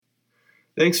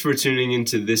Thanks for tuning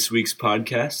into this week's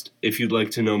podcast. If you'd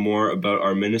like to know more about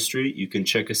our ministry, you can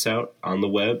check us out on the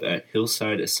web at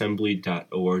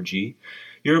hillsideassembly.org.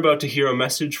 You're about to hear a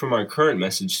message from our current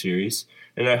message series,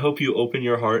 and I hope you open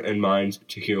your heart and mind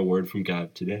to hear a word from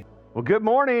God today. Well, good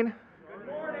morning. Good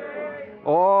morning.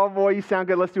 Oh, boy, you sound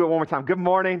good. Let's do it one more time. Good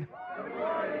morning. Good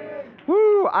morning.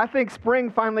 Woo, I think spring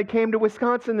finally came to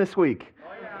Wisconsin this week.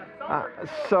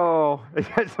 So,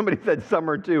 somebody said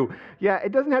summer too. Yeah,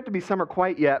 it doesn't have to be summer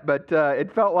quite yet, but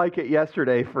it felt like it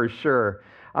yesterday for sure.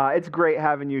 It's great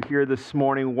having you here this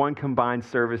morning. One combined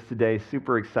service today.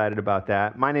 Super excited about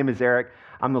that. My name is Eric.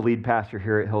 I'm the lead pastor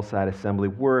here at Hillside Assembly.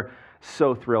 We're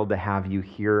so thrilled to have you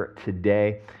here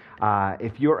today.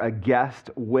 If you're a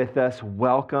guest with us,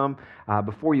 welcome.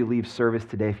 Before you leave service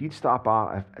today, if you'd stop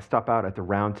out at the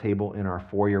round table in our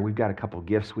foyer, we've got a couple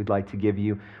gifts we'd like to give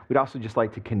you. We'd also just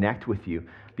like to connect with you,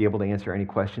 be able to answer any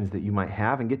questions that you might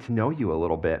have and get to know you a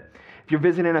little bit. If you're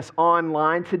visiting us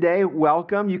online today,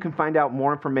 welcome. You can find out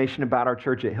more information about our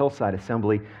church at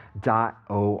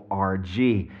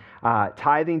hillsideassembly.org.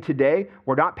 Tithing today,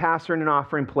 we're not passing an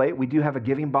offering plate. We do have a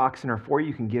giving box in our foyer.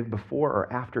 You can give before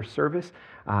or after service,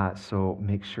 so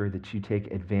make sure that you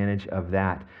take advantage of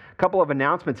that. A couple of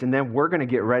announcements, and then we're going to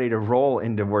get ready to roll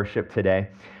into worship today.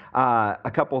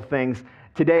 A couple of things.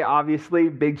 Today, obviously,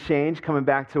 big change, coming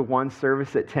back to one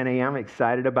service at 10 a.m.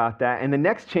 Excited about that. And the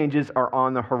next changes are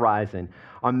on the horizon.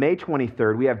 On May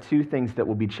 23rd, we have two things that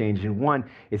will be changing. One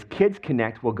is Kids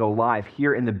Connect will go live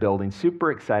here in the building.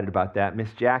 Super excited about that.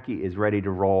 Miss Jackie is ready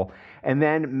to roll. And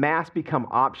then Mass become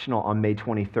optional on May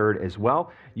 23rd as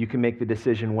well. You can make the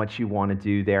decision what you want to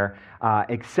do there,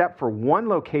 except for one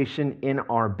location in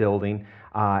our building.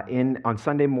 On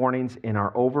Sunday mornings in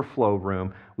our overflow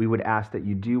room, we would ask that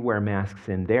you do wear masks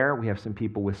in there. We have some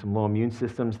people with some low immune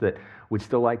systems that would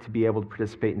still like to be able to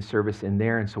participate in service in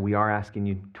there, and so we are asking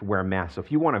you to wear masks. So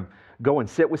if you want to go and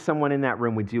sit with someone in that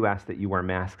room, we do ask that you wear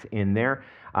masks in there,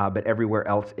 but everywhere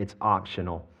else it's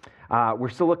optional. We're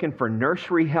still looking for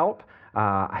nursery help.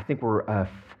 I think we're a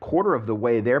quarter of the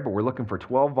way there, but we're looking for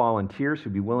 12 volunteers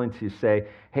who'd be willing to say,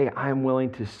 hey, I'm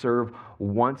willing to serve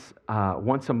once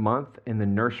a month in the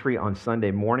nursery on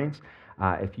Sunday mornings.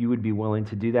 If you would be willing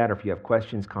to do that, or if you have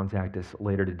questions, contact us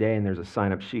later today, and there's a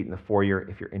sign-up sheet in the foyer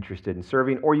if you're interested in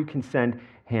serving, or you can send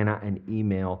Hannah an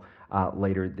email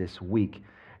later this week.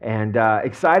 And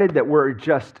excited that we're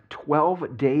just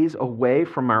 12 days away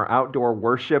from our outdoor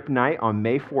worship night on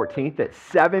May 14th at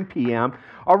 7 p.m.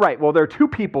 All right, well, there are two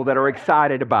people that are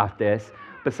excited about this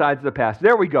besides the pastor.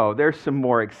 There we go. There's some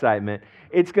more excitement.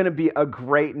 It's going to be a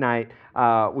great night.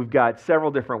 We've got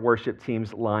several different worship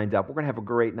teams lined up. We're going to have a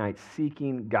great night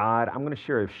seeking God. I'm going to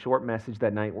share a short message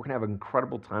that night. We're going to have an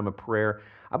incredible time of prayer.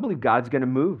 I believe God's going to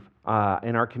move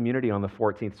in our community on the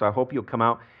 14th, so I hope you'll come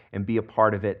out and be a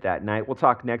part of it that night. We'll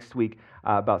talk next week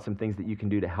about some things that you can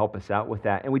do to help us out with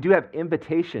that. And we do have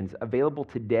invitations available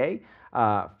today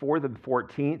for the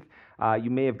 14th. You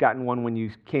may have gotten one when you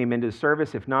came into the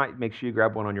service. If not, make sure you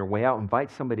grab one on your way out.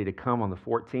 Invite somebody to come on the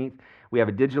 14th. We have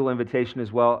a digital invitation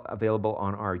as well available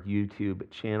on our YouTube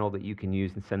channel that you can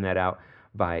use and send that out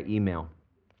via email.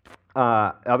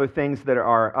 Other things that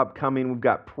are upcoming, we've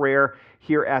got prayer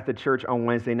here at the church on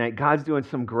Wednesday night. God's doing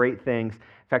some great things.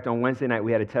 In fact, on Wednesday night,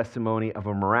 we had a testimony of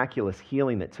a miraculous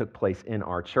healing that took place in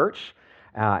our church,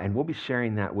 and we'll be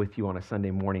sharing that with you on a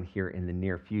Sunday morning here in the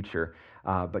near future.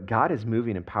 But God is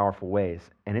moving in powerful ways,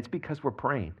 and it's because we're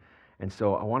praying. And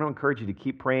so I want to encourage you to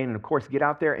keep praying, and of course, get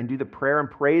out there and do the prayer and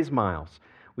praise miles.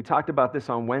 We talked about this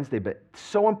on Wednesday, but it's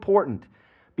so important.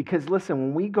 Because listen,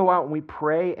 when we go out and we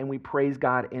pray and we praise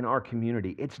God in our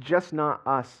community, it's just not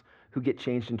us who get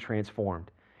changed and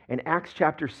transformed. In Acts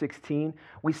chapter 16,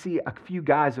 we see a few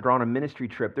guys that are on a ministry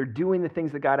trip. They're doing the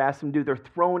things that God asked them to do. They're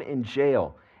thrown in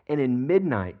jail. And in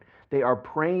midnight, they are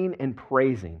praying and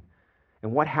praising.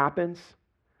 And what happens?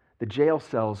 The jail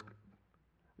cells,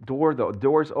 the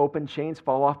doors open, chains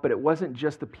fall off, but it wasn't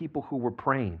just the people who were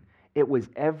praying. It was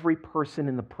every person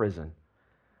in the prison.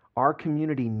 Our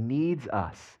community needs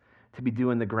us to be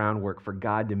doing the groundwork for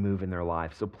God to move in their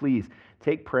lives. So please,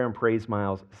 take prayer and praise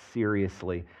miles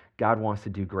seriously. God wants to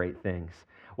do great things.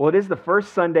 Well, it is the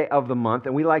first Sunday of the month,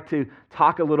 and we like to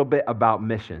talk a little bit about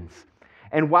missions.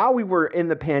 And while we were in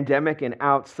the pandemic and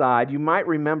outside, you might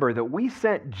remember that we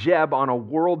sent Jeb on a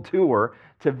world tour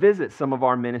to visit some of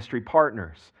our ministry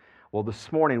partners. Well,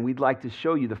 this morning, we'd like to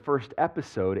show you the first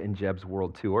episode in Jeb's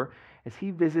world tour as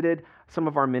he visited some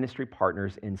of our ministry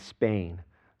partners in Spain.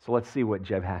 So let's see what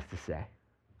Jeb has to say.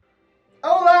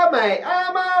 Hola, mate.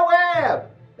 I'm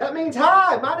Web. That means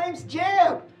hi. My name's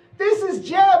Jeb. This is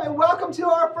Jeb, and welcome to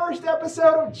our first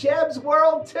episode of Jeb's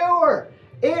World Tour.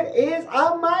 It is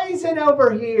amazing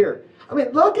over here. I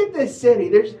mean, look at this city.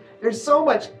 There's so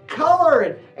much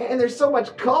color and there's so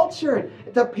much culture.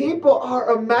 And the people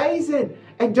are amazing.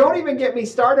 And don't even get me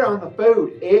started on the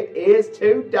food. It is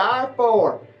to die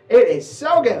for. It is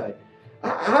so good.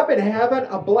 I've been having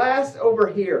a blast over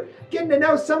here, getting to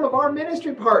know some of our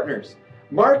ministry partners,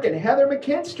 Mark and Heather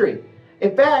McKinstry.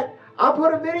 In fact, I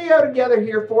put a video together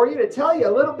here for you to tell you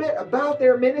a little bit about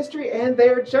their ministry and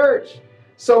their church.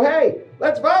 So hey,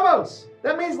 let's vamos.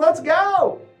 That means let's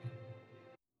go.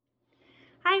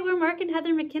 Hi, we're Mark and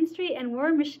Heather McKinstry, and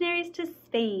we're missionaries to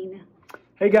Spain.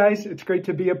 Hey guys, it's great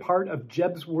to be a part of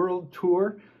Jeb's World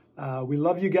Tour. We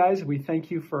love you guys. We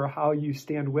thank you for how you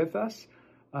stand with us.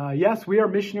 Yes, we are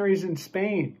missionaries in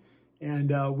Spain,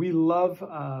 and we love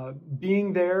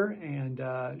being there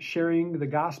and sharing the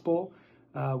gospel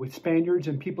with Spaniards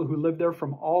and people who live there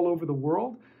from all over the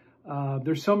world.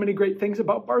 There's so many great things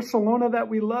about Barcelona that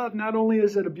we love. Not only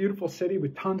is it a beautiful city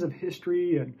with tons of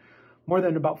history and more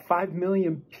than about 5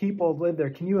 million people live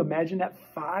there. Can you imagine that?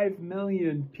 5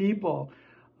 million people.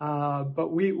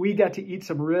 But we got to eat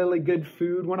some really good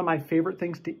food. One of my favorite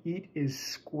things to eat is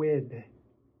squid.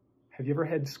 Have you ever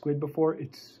had squid before?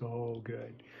 It's so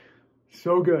good.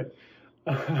 So good.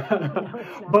 No,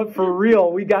 but for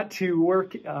real, we got to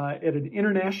work at an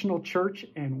international church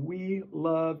and we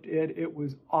loved it. It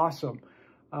was awesome.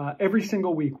 Every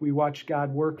single week we watched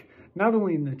God work, not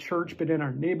only in the church, but in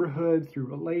our neighborhood through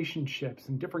relationships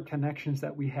and different connections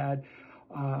that we had.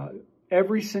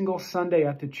 Every single Sunday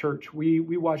at the church, we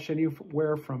watched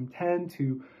anywhere from 10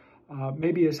 to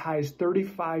maybe as high as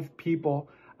 35 people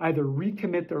either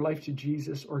recommit their life to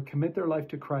Jesus or commit their life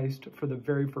to Christ for the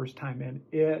very first time. And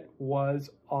it was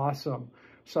awesome.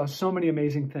 Saw so many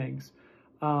amazing things.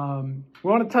 We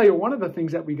want to tell you one of the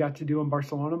things that we got to do in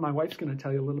Barcelona. My wife's going to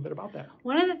tell you a little bit about that.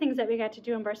 One of the things that we got to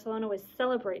do in Barcelona was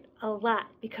celebrate a lot,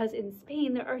 because in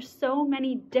Spain there are so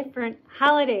many different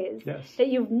holidays that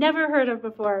you've never heard of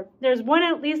before. There's one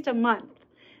at least a month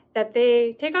that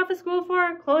they take off of school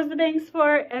for, close the banks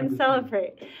for, and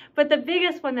celebrate. But the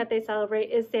biggest one that they celebrate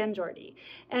is Sant Jordi.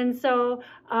 And so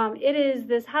it is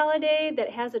this holiday that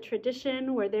has a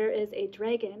tradition where there is a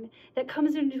dragon that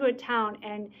comes into a town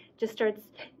and just starts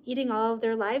eating all of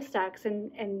their livestock.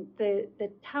 And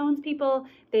the townspeople,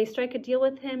 they strike a deal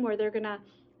with him where they're going to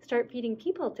start feeding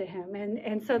people to him,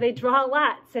 and so they draw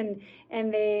lots, and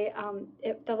they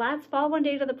the lots fall one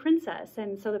day to the princess,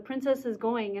 and so the princess is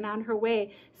going, and on her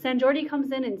way, Sant Jordi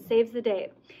comes in and saves the day.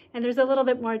 And there's a little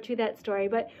bit more to that story,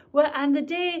 but on that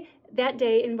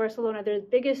day in Barcelona, the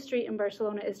biggest street in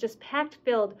Barcelona is just packed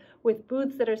filled with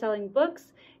booths that are selling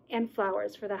books and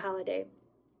flowers for the holiday.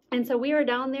 And so we were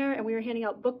down there and we were handing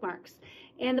out bookmarks.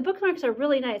 And the bookmarks are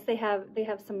really nice. They have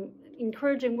some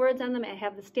encouraging words on them and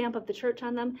have the stamp of the church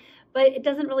on them, but it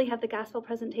doesn't really have the gospel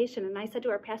presentation. And I said to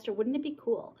our pastor, wouldn't it be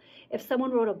cool if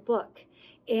someone wrote a book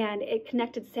and it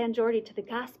connected Sant Jordi to the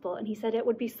gospel? And he said, it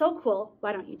would be so cool.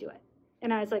 Why don't you do it?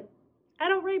 And I was like, I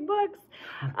don't write books.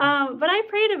 But I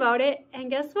prayed about it, and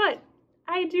guess what?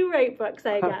 I do write books,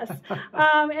 I guess.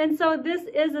 And so this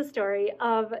is a story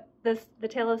of the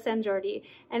tale of Sant Jordi,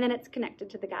 and then it's connected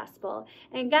to the gospel.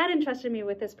 And God entrusted me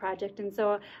with this project, and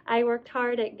so I worked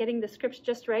hard at getting the scripts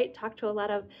just right, talked to a lot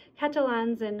of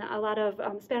Catalans and a lot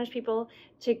of Spanish people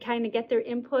to kind of get their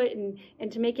input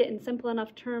and to make it in simple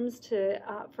enough terms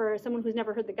for someone who's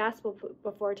never heard the gospel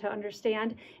before to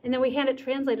understand. And then we had it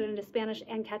translated into Spanish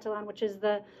and Catalan, which is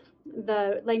the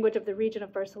language of the region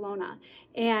of Barcelona.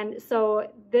 And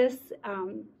so this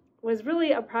was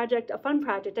really a fun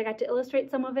project. I got to illustrate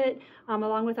some of it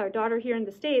along with our daughter here in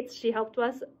the States. She helped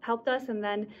us, and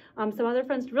then some other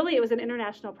friends. Really, it was an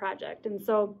international project. And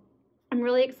so I'm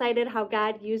really excited how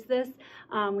God used this.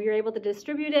 We were able to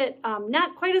distribute it,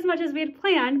 not quite as much as we had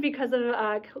planned because of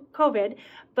COVID,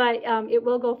 but it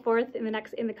will go forth in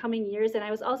the coming years. And I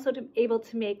was also able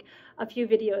to make a few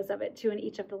videos of it too in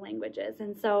each of the languages.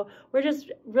 And so we're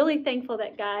just really thankful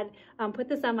that God put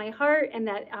this on my heart and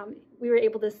that we were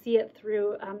able to see it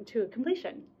through to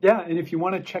completion. Yeah, and if you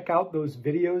want to check out those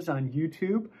videos on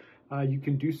YouTube, you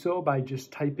can do so by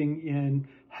just typing in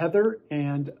Heather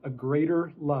and A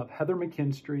Greater Love. Heather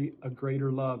McKinstry, A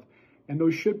Greater Love. And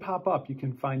those should pop up. You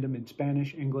can find them in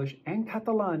Spanish, English, and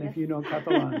Catalan if you know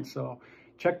Catalan. So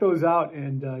check those out,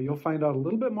 and you'll find out a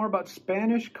little bit more about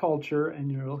Spanish culture, and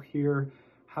you'll hear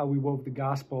how we wove the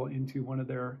gospel into one of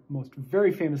their most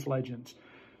very famous legends.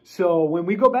 So when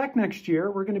we go back next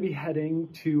year, we're going to be heading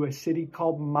to a city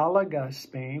called Malaga,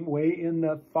 Spain, way in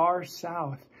the far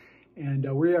south. And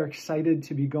we are excited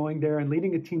to be going there and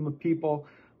leading a team of people,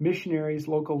 missionaries,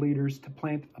 local leaders, to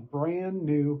plant a brand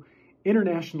new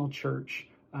international church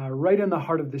right in the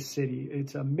heart of the city.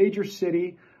 It's a major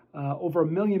city, over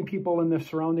 1 million people in the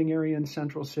surrounding area in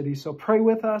Central City. So pray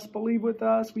with us, believe with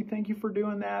us. We thank you for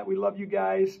doing that. We love you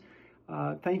guys.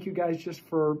 Thank you guys just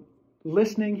for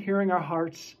listening, hearing our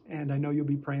hearts, and I know you'll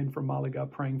be praying for Malaga,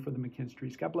 praying for the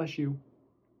McKinstries. God bless you.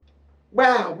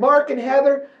 Wow, Mark and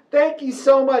Heather, thank you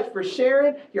so much for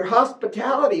sharing your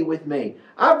hospitality with me.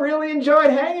 I've really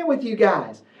enjoyed hanging with you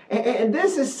guys. And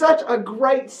this is such a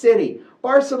great city.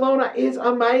 Barcelona is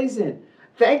amazing.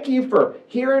 Thank you for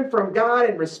hearing from God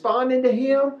and responding to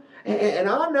Him. And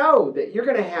I know that you're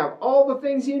going to have all the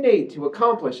things you need to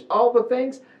accomplish all the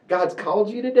things God's called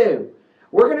you to do.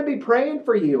 We're going to be praying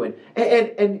for you.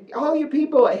 And all you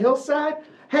people at Hillside,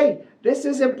 hey, this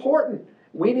is important.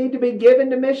 We need to be given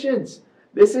to missions.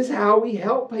 This is how we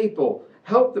help people.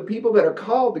 Help the people that are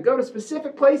called to go to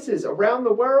specific places around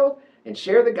the world and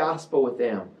share the gospel with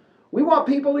them. We want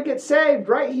people to get saved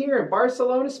right here in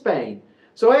Barcelona, Spain.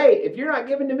 So hey, if you're not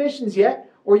given to missions yet,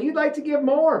 or you'd like to give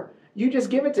more, you just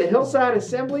give it to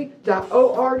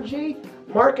hillsideassembly.org,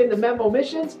 mark in the memo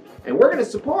missions, and we're going to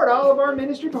support all of our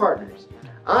ministry partners.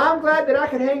 I'm glad that I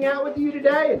could hang out with you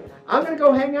today, and I'm going to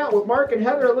go hang out with Mark and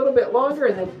Heather a little bit longer,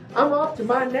 and then I'm off to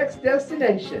my next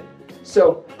destination.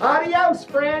 So, adios,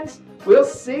 friends. We'll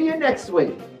see you next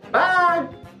week. Bye.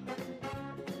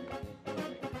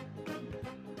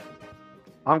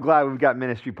 I'm glad we've got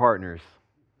ministry partners,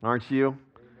 aren't you?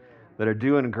 That are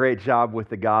doing a great job with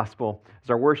the gospel.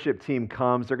 As our worship team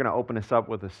comes, they're going to open us up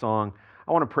with a song.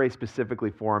 I want to pray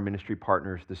specifically for our ministry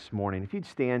partners this morning. If you'd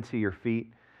stand to your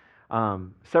feet.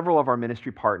 Several of our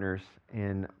ministry partners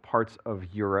in parts of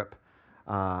Europe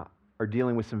are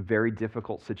dealing with some very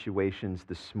difficult situations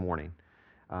this morning.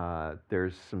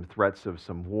 There's some threats of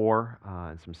some war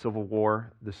and some civil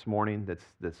war this morning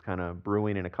that's kind of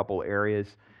brewing in a couple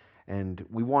areas. And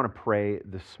we want to pray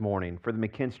this morning for the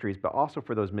McKinstries, but also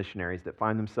for those missionaries that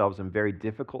find themselves in very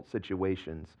difficult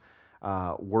situations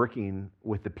working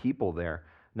with the people there.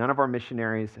 None of our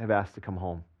missionaries have asked to come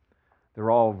home.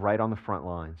 They're all right on the front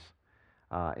lines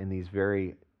in these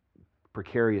very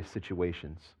precarious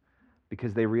situations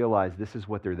because they realize this is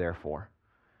what they're there for.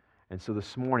 And so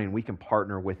this morning we can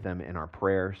partner with them in our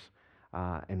prayers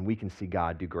and we can see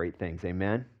God do great things.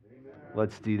 Amen?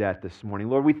 Let's do that this morning.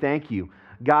 Lord, we thank you,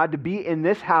 God, to be in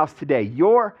this house today,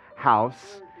 your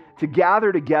house, to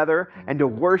gather together and to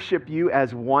worship you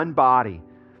as one body.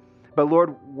 But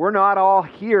Lord, we're not all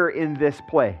here in this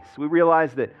place. We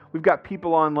realize that we've got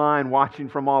people online watching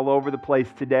from all over the place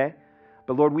today.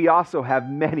 But Lord, we also have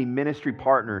many ministry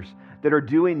partners that are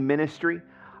doing ministry,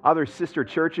 other sister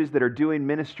churches that are doing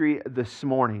ministry this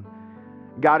morning.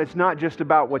 God, it's not just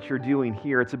about what you're doing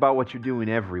here, it's about what you're doing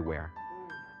everywhere.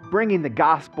 Bringing the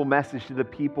gospel message to the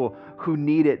people who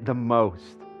need it the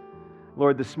most.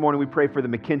 Lord, this morning we pray for the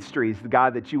McKinstries,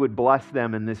 God, that you would bless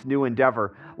them in this new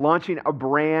endeavor, launching a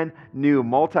brand new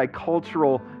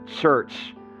multicultural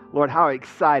church. Lord, how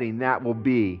exciting that will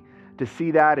be to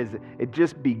see that as it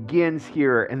just begins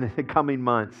here in the coming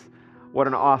months. What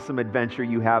an awesome adventure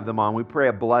you have them on. We pray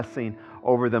a blessing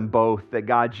over them both, that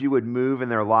God, you would move in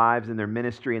their lives, in their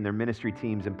ministry, and their ministry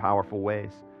teams in powerful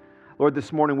ways. Lord,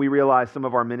 this morning we realize some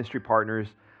of our ministry partners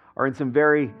are in some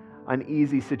very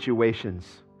uneasy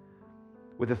situations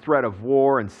with the threat of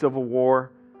war and civil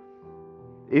war,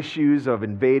 issues of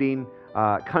invading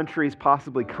countries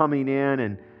possibly coming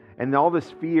in, and all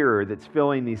this fear that's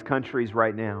filling these countries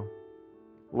right now.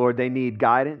 Lord, they need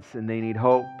guidance and they need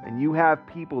hope, and you have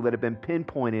people that have been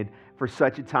pinpointed for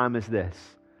such a time as this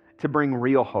to bring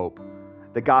real hope,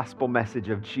 the gospel message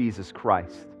of Jesus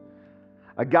Christ.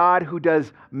 A God who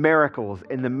does miracles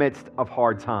in the midst of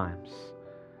hard times.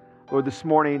 Lord, this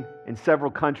morning in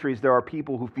several countries there are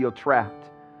people who feel trapped,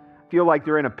 feel like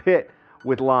they're in a pit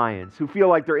with lions, who feel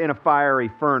like they're in a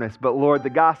fiery furnace. But Lord, the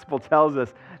gospel tells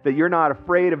us that you're not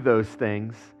afraid of those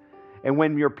things. And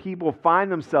when your people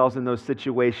find themselves in those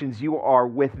situations, you are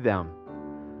with them.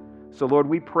 So Lord,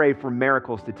 we pray for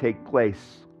miracles to take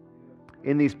place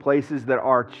in these places that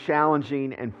are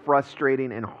challenging and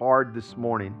frustrating and hard this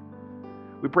morning.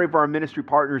 We pray for our ministry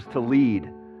partners to lead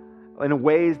in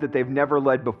ways that they've never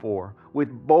led before, with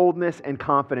boldness and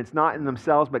confidence, not in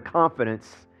themselves, but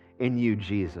confidence in you,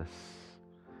 Jesus.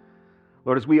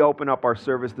 Lord, as we open up our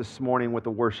service this morning with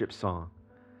a worship song,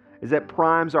 as that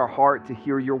primes our heart to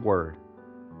hear your word,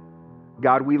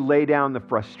 God, we lay down the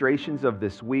frustrations of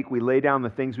this week. We lay down the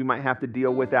things we might have to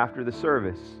deal with after the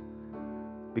service,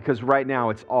 because right now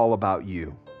it's all about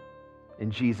you.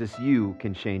 And Jesus, you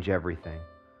can change everything.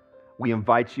 We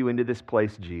invite you into this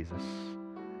place, Jesus,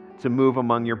 to move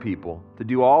among your people, to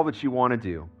do all that you want to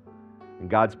do. And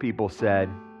God's people said,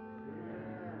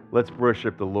 Let's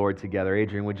worship the Lord together.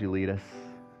 Adrian, would you lead us?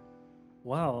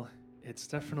 Well, it's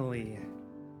definitely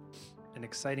an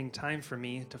exciting time for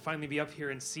me to finally be up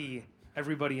here and see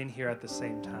everybody in here at the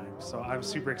same time. So I'm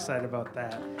super excited about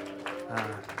that.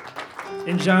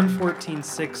 In John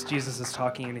 14:6, Jesus is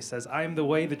talking and he says, I am the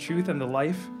way, the truth, and the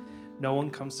life. No one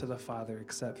comes to the Father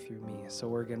except through me. So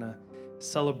we're going to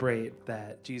celebrate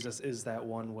that Jesus is that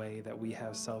one way that we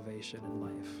have salvation in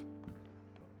life.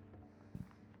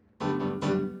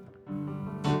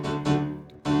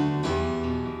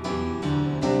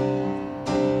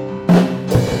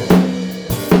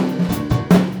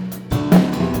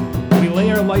 We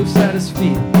lay our lives at his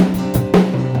feet.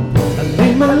 I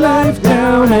lay my life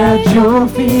down at your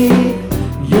feet.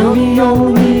 You're the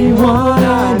only one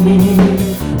I need.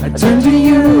 I turn to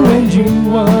you and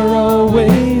you are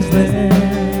always there.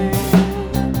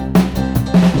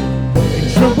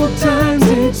 In troubled times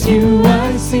it's you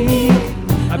I seek.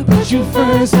 I put you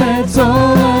first, that's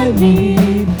all I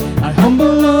need. I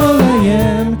humble all I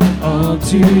am, all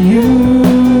to you.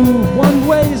 One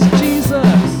way is Jesus.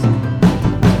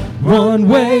 One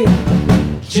way,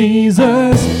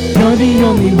 Jesus. You're the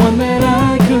only one that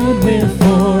I could live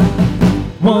for.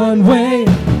 One way,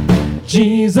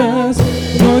 Jesus.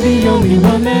 You're the only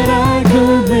one that I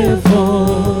could live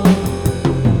for.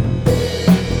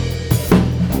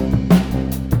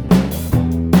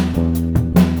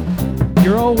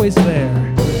 You're always there.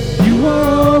 You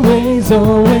are always,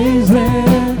 always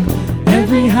there.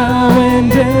 Every how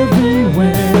and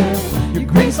everywhere. Your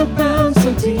grace abounds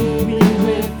so deeply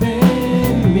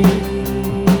within me.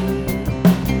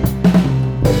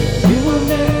 You will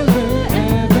never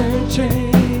ever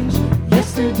change.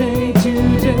 Yesterday,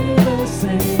 today the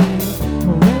same.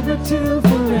 Forever till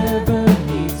forever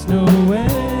needs no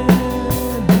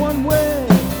end. One way.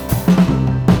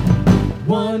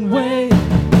 One way.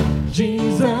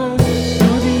 Jesus,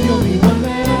 you're the only one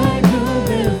that I could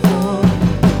live for.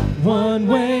 One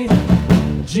way,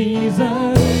 Jesus,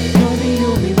 you're the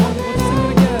only one that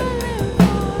I could live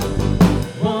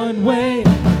for. One way,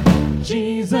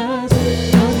 Jesus,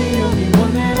 you're the only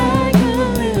one that I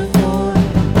could live for.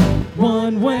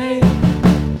 One way,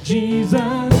 Jesus,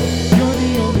 you're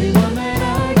the only one that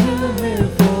I could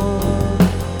live for.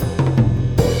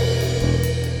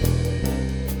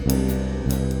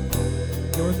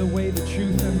 You're the way, the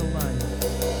truth, and the life.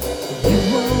 You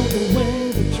are the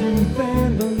way, the truth,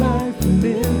 and the life. We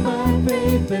live by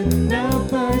faith and not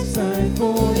by sight.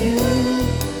 For you,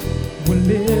 we're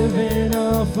living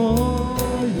all for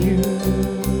you.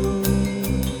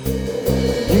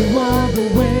 You are the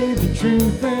way, the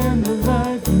truth, and the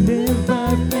life. We live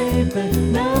by faith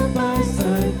and not by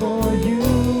sight. For you,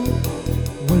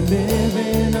 we're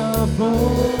living all for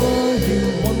you.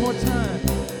 One more time.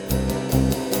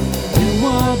 You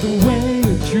are the way,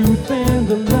 the truth, and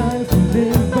the life. We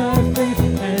live by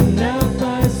faith and not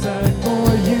by sight.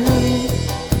 For you,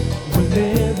 we're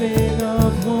living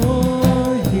all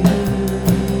for you.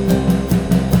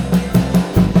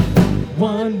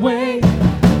 One way,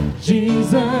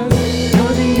 Jesus,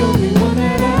 you're the only one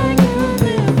that I could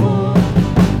live for.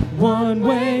 One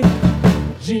way,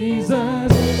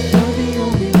 Jesus, you're the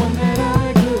only one that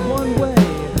I could. One way,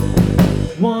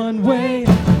 one way,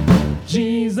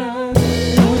 Jesus,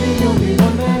 you're the only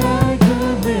one that I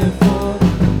could live for.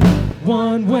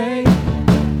 One way,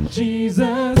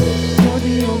 Jesus, you're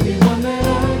the only one that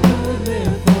I could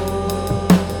live for.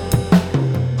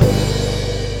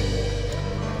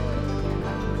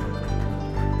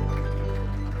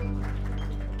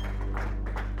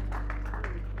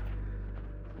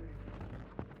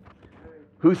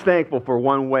 Who's thankful for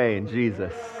one way in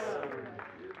Jesus?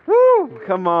 Woo!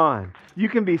 Come on. You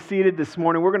can be seated this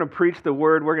morning. We're going to preach the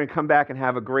word. We're going to come back and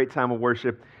have a great time of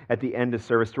worship at the end of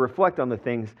service to reflect on the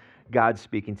things God's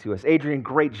speaking to us. Adrian,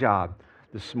 great job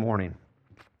this morning.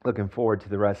 Looking forward to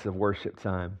the rest of worship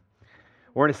time.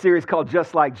 We're in a series called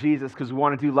Just Like Jesus because we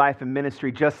want to do life and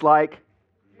ministry just like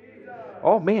Jesus.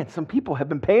 Oh man, some people have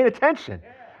been paying attention.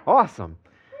 Awesome.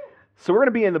 So we're going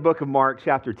to be in the book of Mark,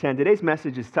 chapter 10. Today's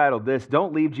message is titled this: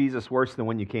 Don't leave Jesus worse than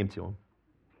when you came to him.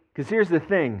 Because here's the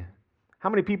thing. How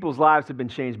many people's lives have been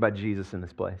changed by Jesus in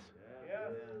this place?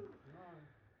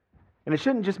 And it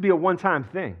shouldn't just be a one-time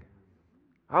thing.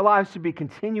 Our lives should be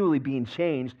continually being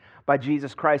changed by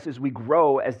Jesus Christ as we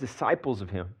grow as disciples of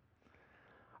him.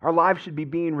 Our lives should be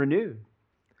being renewed.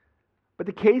 But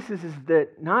the case is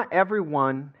that not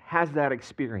everyone has that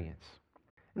experience.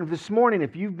 And this morning,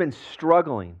 if you've been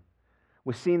struggling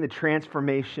with seeing the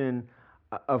transformation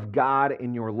of God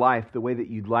in your life the way that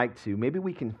you'd like to, maybe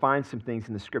we can find some things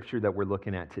in the scripture that we're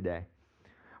looking at today.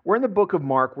 We're in the book of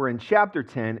Mark. We're in chapter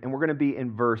 10, and we're going to be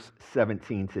in verse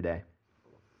 17 today.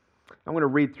 I'm going to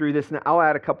read through this, and I'll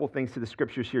add a couple things to the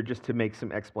scriptures here just to make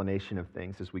some explanation of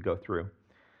things as we go through.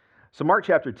 So Mark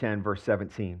chapter 10, verse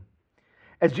 17.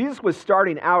 As Jesus was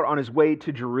starting out on his way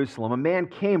to Jerusalem, a man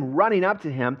came running up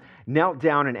to him, knelt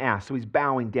down and asked. So he's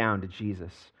bowing down to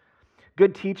Jesus.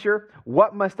 Good teacher,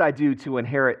 what must I do to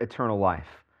inherit eternal life?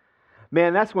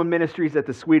 Man, that's when ministry is at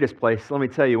the sweetest place, let me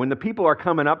tell you. When the people are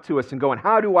coming up to us and going,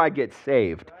 how do I get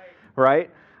saved?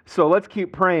 Right? So let's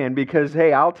keep praying because,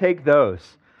 hey, I'll take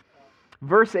those.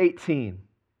 Verse 18.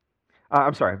 We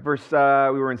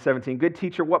were in 17. Good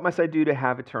teacher, what must I do to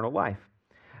have eternal life?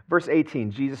 Verse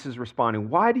 18, Jesus is responding,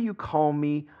 why do you call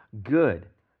me good?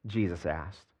 Jesus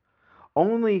asked.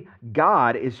 Only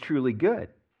God is truly good.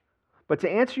 But to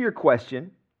answer your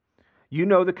question, you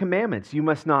know the commandments. You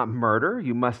must not murder.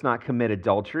 You must not commit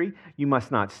adultery. You must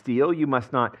not steal. You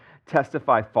must not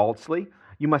testify falsely.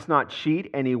 You must not cheat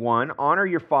anyone. Honor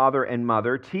your father and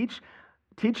mother.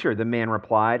 Teacher, the man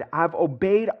replied, I've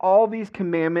obeyed all these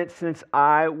commandments since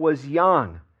I was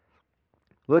young.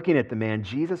 Looking at the man,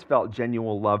 Jesus felt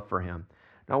genuine love for him.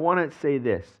 Now, I want to say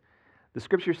this. The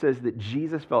scripture says that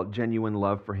Jesus felt genuine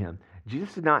love for him.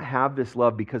 Jesus did not have this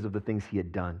love because of the things he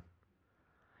had done.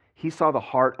 He saw the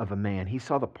heart of a man. He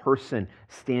saw the person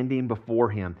standing before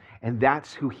him, and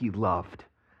that's who he loved.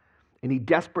 And he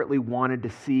desperately wanted to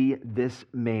see this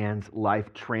man's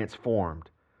life transformed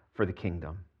for the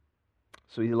kingdom.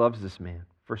 So he loves this man.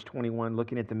 Verse 21,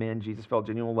 looking at the man, Jesus felt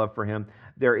genuine love for him.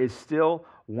 There is still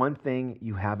one thing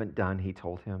you haven't done, he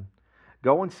told him.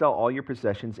 Go and sell all your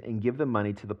possessions and give the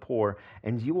money to the poor,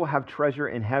 and you will have treasure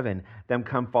in heaven. Then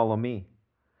come follow me.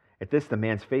 At this, the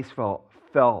man's face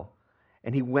fell,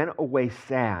 and he went away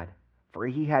sad, for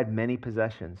he had many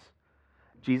possessions.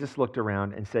 Jesus looked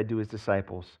around and said to his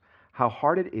disciples, how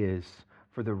hard it is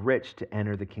for the rich to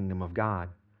enter the kingdom of God.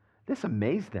 This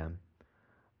amazed them.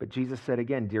 But Jesus said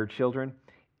again, dear children,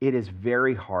 it is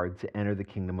very hard to enter the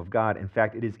kingdom of God. In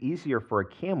fact, it is easier for a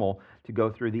camel to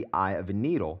go through the eye of a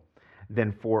needle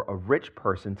than for a rich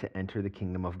person to enter the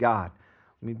kingdom of God.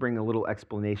 Let me bring a little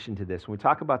explanation to this. When we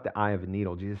talk about the eye of a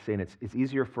needle, Jesus is saying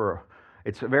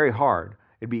it's very hard.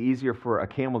 It'd be easier for a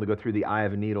camel to go through the eye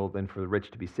of a needle than for the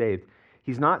rich to be saved.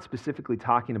 He's not specifically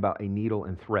talking about a needle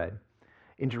and thread.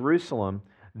 In Jerusalem,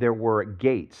 there were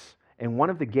gates, and one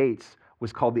of the gates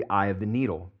was called the eye of the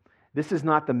needle. This is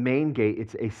not the main gate.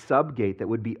 It's a sub-gate that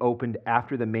would be opened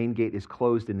after the main gate is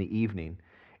closed in the evening.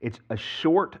 It's a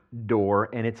short door,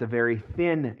 and it's a very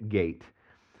thin gate.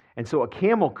 And so a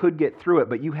camel could get through it,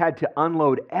 but you had to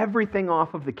unload everything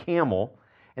off of the camel,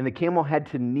 and the camel had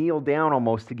to kneel down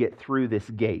almost to get through this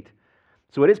gate.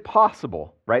 So it is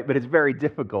possible, right? But it's very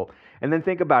difficult. And then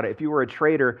think about it. If you were a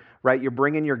trader, right, you're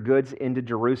bringing your goods into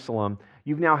Jerusalem.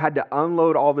 You've now had to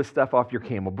unload all this stuff off your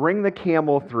camel. Bring the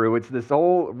camel through. It's this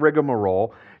whole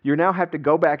rigmarole. You now have to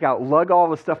go back out, lug all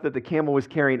the stuff that the camel was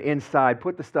carrying inside,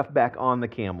 put the stuff back on the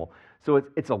camel. So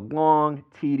it's a long,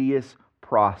 tedious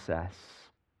process.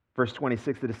 Verse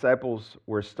 26, the disciples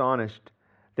were astonished.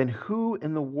 Then who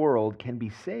in the world can be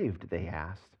saved, they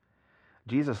asked.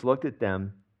 Jesus looked at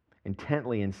them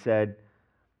intently and said,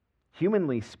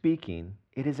 humanly speaking,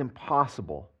 it is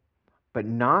impossible, but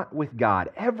not with God.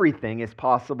 Everything is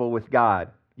possible with God.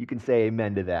 You can say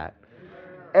amen to that. Amen.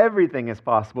 Everything is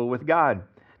possible with God.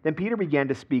 Then Peter began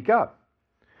to speak up.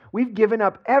 We've given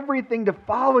up everything to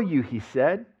follow you, he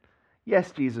said.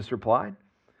 Yes, Jesus replied.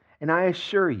 And I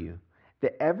assure you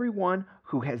that everyone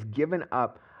who has given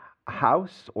up a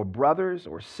house or brothers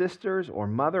or sisters or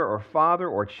mother or father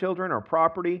or children or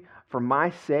property for my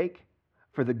sake,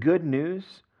 for the good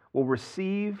news, will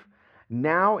receive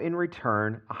now in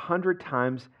return 100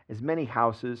 times as many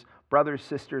houses, brothers,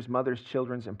 sisters, mothers,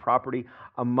 children, and property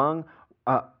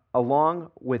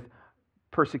along with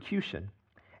persecution.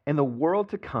 In the world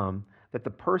to come, that the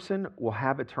person will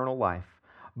have eternal life.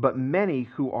 But many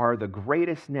who are the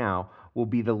greatest now will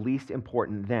be the least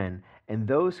important then, and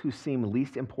those who seem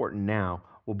least important now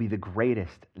will be the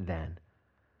greatest then.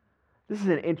 This is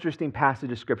an interesting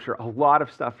passage of Scripture, a lot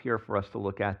of stuff here for us to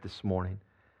look at this morning.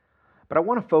 But I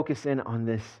want to focus in on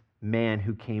this man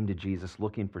who came to Jesus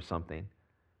looking for something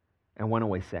and went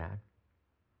away sad.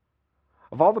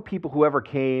 Of all the people who ever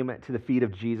came to the feet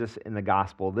of Jesus in the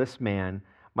gospel, this man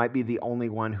might be the only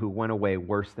one who went away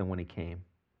worse than when he came.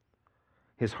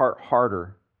 His heart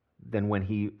harder than when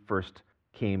he first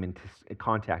came into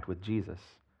contact with Jesus.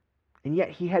 And yet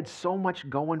he had so much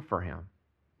going for him.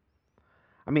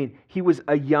 I mean, he was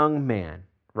a young man,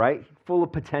 right? Full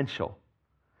of potential,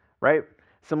 right?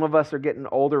 Some of us are getting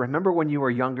older. Remember when you were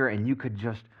younger and you could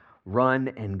just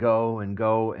run and go and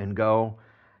go and go?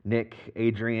 Nick,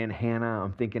 Adrian, Hannah,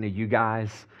 I'm thinking of you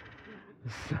guys.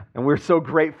 And we're so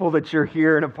grateful that you're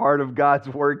here and a part of God's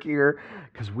work here,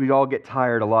 because we all get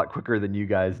tired a lot quicker than you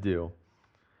guys do.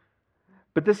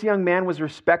 But this young man was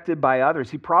respected by others.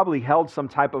 He probably held some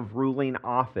type of ruling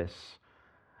office.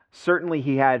 Certainly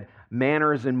he had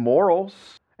manners and morals.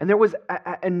 And there was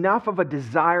enough of a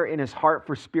desire in his heart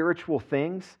for spiritual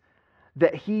things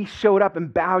that he showed up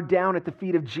and bowed down at the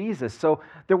feet of Jesus. So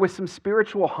there was some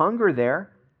spiritual hunger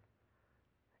there.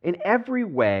 In every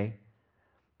way,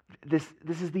 this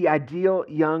is the ideal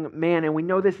young man. And we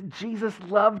know this, Jesus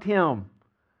loved him,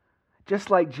 just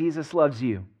like Jesus loves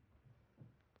you.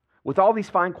 With all these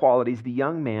fine qualities, the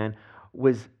young man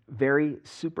was very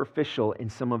superficial in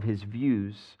some of his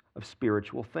views of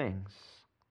spiritual things.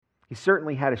 He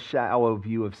certainly had a shallow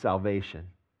view of salvation,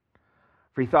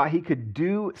 for he thought he could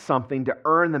do something to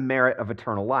earn the merit of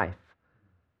eternal life.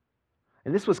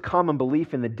 And this was common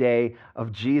belief in the day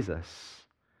of Jesus,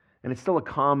 and it's still a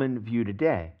common view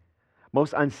today.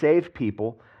 Most unsaved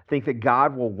people think that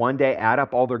God will one day add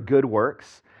up all their good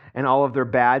works and all of their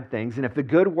bad things. And if the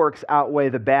good works outweigh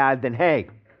the bad, then hey,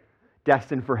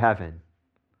 destined for heaven.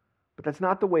 But that's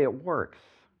not the way it works.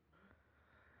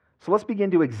 So let's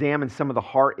begin to examine some of the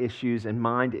heart issues and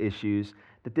mind issues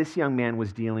that this young man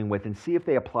was dealing with and see if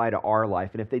they apply to our life.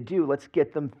 And if they do, let's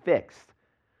get them fixed.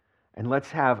 And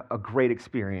let's have a great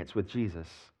experience with Jesus.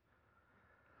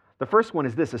 The first one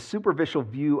is this, a superficial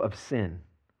view of sin.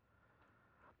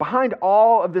 Behind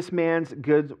all of this man's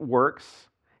good works,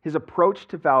 his approach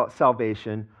to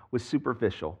salvation was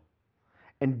superficial,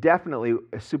 and definitely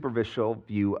a superficial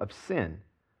view of sin.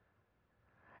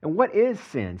 And what is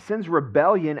sin? Sin's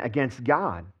rebellion against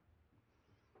God.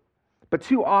 But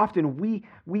too often we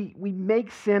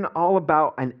make sin all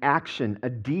about an action, a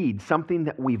deed, something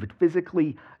that we've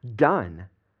physically done.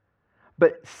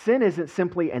 But sin isn't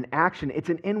simply an action, it's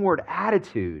an inward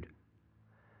attitude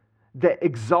that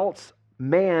exalts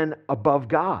man above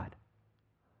God.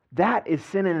 That is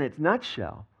sin in its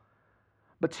nutshell.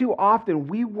 But too often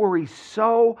we worry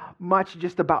so much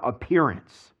just about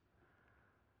appearance,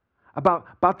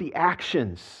 about the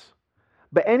actions.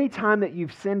 But any time that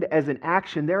you've sinned as an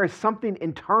action, there is something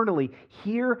internally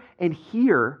here and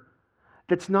here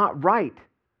that's not right,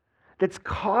 that's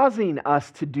causing us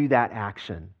to do that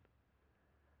action.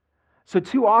 So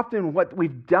too often what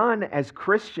we've done as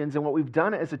Christians and what we've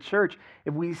done as a church,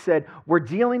 if we said we're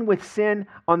dealing with sin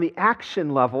on the action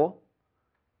level,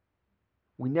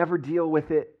 we never deal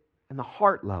with it in the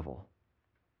heart level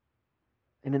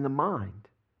and in the mind.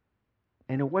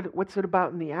 And what's it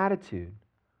about in the attitude?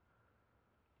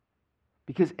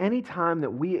 Because any time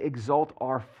that we exalt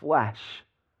our flesh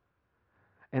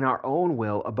and our own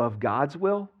will above God's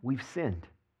will, we've sinned.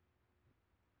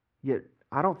 Yet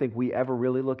I don't think we ever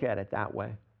really look at it that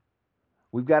way.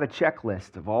 We've got a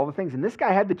checklist of all the things. And this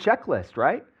guy had the checklist,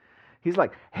 right? He's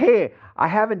like, hey, I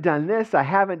haven't done this, I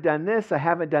haven't done this, I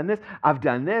haven't done this, I've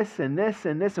done this and this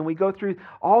and this. And we go through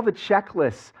all the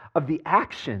checklists of the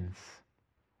actions.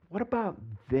 What about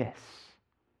this?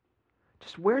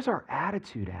 Just where's our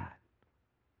attitude at?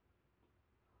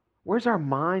 Where's our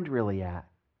mind really at?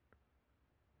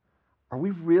 Are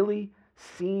we really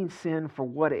seeing sin for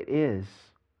what it is?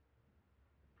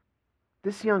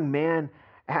 This young man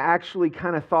actually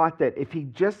kind of thought that if he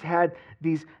just had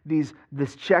this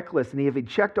checklist and if he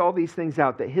checked all these things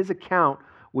out, that his account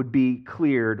would be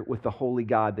cleared with the holy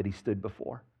God that he stood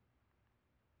before.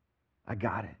 I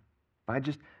got it.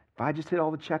 If I just hit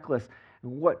all the checklists,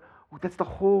 that's the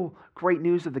whole great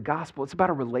news of the gospel. It's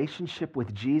about a relationship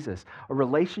with Jesus, a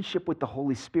relationship with the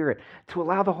Holy Spirit, to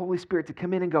allow the Holy Spirit to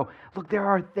come in and go, look, there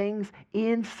are things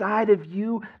inside of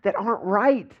you that aren't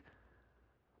right,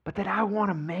 but that I want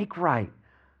to make right.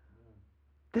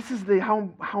 This is how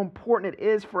important it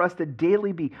is for us to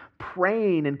daily be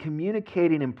praying and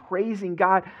communicating and praising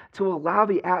God, to allow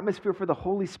the atmosphere for the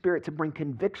Holy Spirit to bring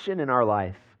conviction in our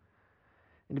life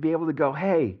and to be able to go,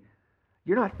 hey,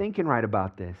 you're not thinking right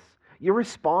about this. Your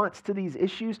response to these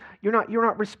issues, you're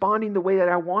not responding the way that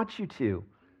I want you to.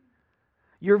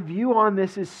 Your view on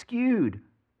this is skewed.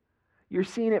 You're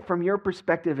seeing it from your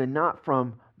perspective and not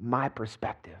from my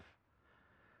perspective.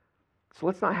 So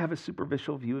let's not have a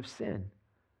superficial view of sin.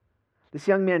 This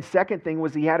young man's second thing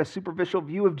was he had a superficial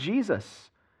view of Jesus.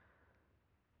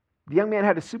 The young man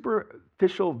had a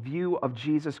superficial view of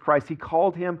Jesus Christ. He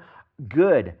called him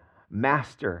good,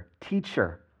 master,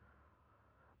 teacher.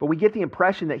 But we get the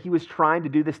impression that he was trying to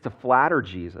do this to flatter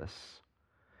Jesus.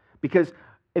 Because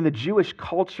in the Jewish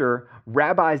culture,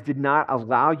 rabbis did not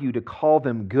allow you to call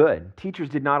them good. Teachers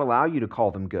did not allow you to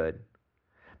call them good.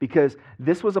 Because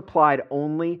this was applied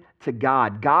only to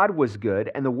God. God was good,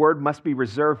 and the word must be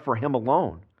reserved for him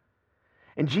alone.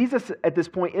 And Jesus at this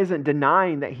point isn't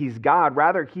denying that he's God.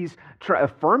 Rather, he's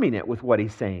affirming it with what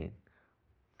he's saying.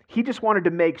 He just wanted to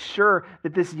make sure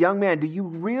that this young man, do you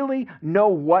really know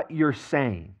what you're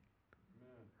saying?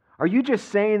 Are you just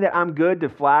saying that I'm good to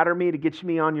flatter me, to get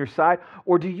me on your side?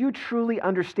 Or do you truly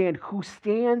understand who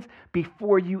stands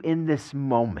before you in this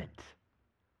moment?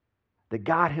 That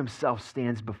God himself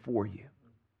stands before you.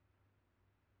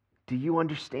 Do you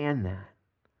understand that?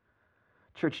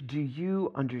 Church, do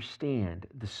you understand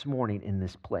this morning in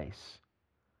this place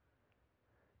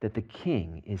that the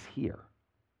King is here?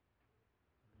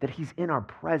 That he's in our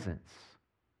presence?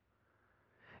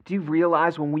 Do you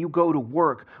realize when you go to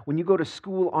work, when you go to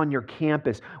school on your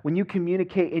campus, when you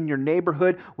communicate in your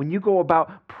neighborhood, when you go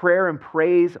about prayer and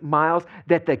praise miles,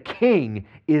 that the King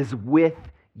is with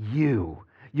you?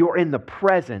 You're in the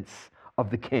presence of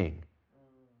the King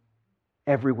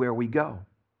everywhere we go.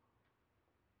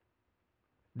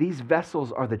 These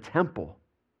vessels are the temple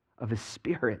of his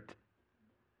Spirit.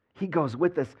 He goes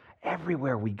with us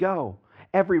everywhere we go,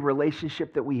 every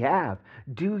relationship that we have.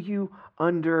 Do you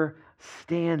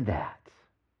understand that?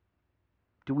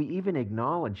 Do we even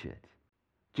acknowledge it?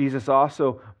 Jesus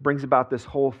also brings about this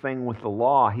whole thing with the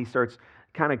law. He starts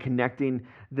kind of connecting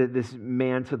this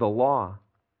man to the law.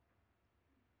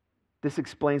 This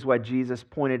explains why Jesus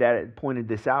pointed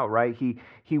this out, right?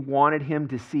 He wanted him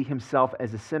to see himself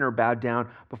as a sinner bowed down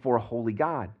before a holy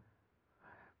God.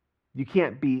 You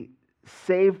can't be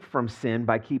saved from sin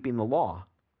by keeping the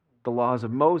laws of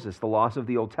Moses, the laws of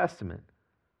the Old Testament.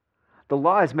 The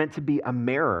law is meant to be a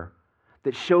mirror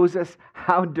that shows us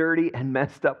how dirty and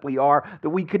messed up we are, that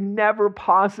we could never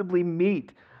possibly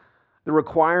meet the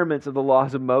requirements of the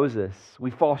laws of Moses.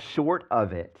 We fall short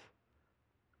of it.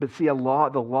 But see, the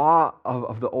law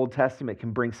of the Old Testament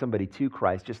can bring somebody to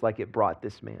Christ, just like it brought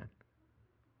this man.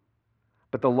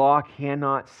 But the law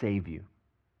cannot save you.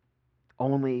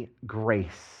 Only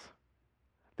grace,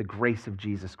 the grace of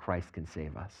Jesus Christ, can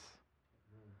save us.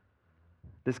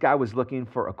 This guy was looking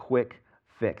for a quick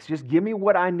fix. Just give me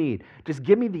what I need. Just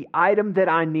give me the item that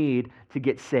I need to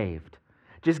get saved.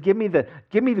 Just give me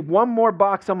one more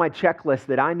box on my checklist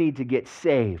that I need to get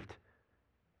saved.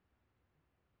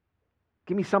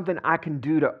 Give me something I can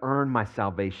do to earn my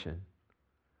salvation.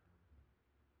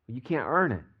 You can't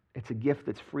earn it. It's a gift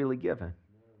that's freely given.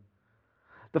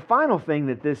 The final thing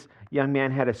that this young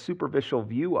man had a superficial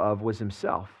view of was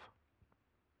himself.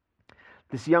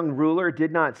 This young ruler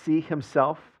did not see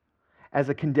himself as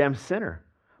a condemned sinner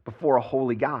before a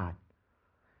holy God.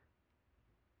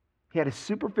 He had a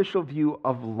superficial view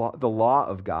of the law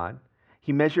of God.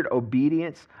 He measured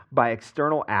obedience by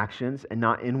external actions and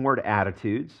not inward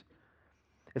attitudes.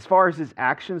 As far as his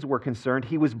actions were concerned,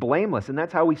 he was blameless, and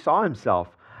that's how he saw himself.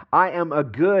 I am a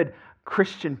good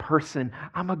Christian person.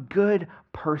 I'm a good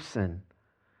person.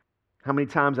 How many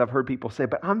times I've heard people say,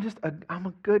 but I'm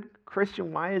a good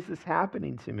Christian. Why is this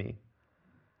happening to me?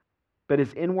 But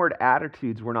his inward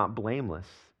attitudes were not blameless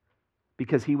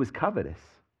because he was covetous.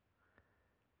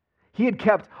 He had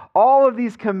kept all of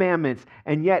these commandments,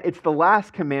 and yet it's the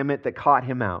last commandment that caught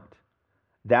him out.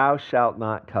 Thou shalt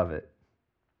not covet.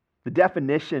 The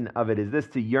definition of it is this: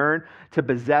 to yearn, to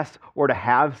possess, or to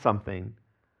have something.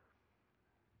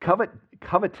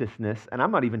 Covetousness, and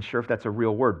I'm not even sure if that's a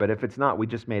real word, but if it's not, we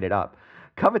just made it up.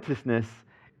 Covetousness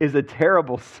is a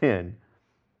terrible sin.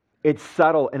 It's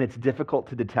subtle and it's difficult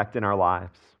to detect in our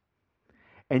lives.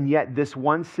 And yet this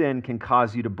one sin can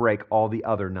cause you to break all the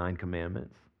other 9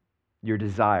 commandments. Your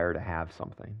desire to have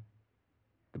something.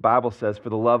 The Bible says, for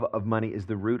the love of money is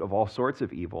the root of all sorts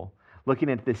of evil.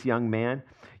 Looking at this young man,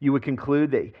 you would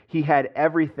conclude that he had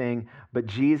everything, but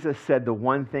Jesus said the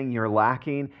one thing you're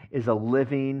lacking is a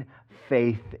living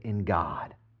faith in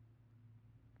God.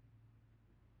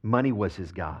 Money was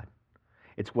his God.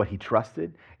 It's what he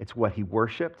trusted. It's what he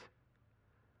worshiped.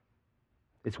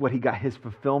 It's what he got his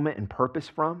fulfillment and purpose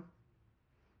from.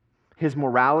 His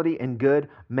morality and good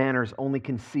manners only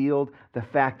concealed the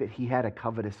fact that he had a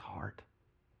covetous heart.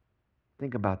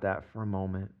 Think about that for a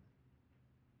moment.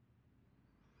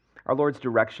 Our Lord's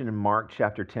direction in Mark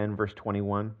chapter 10, verse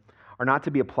 21, are not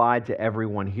to be applied to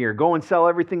everyone here. Go and sell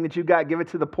everything that you got, give it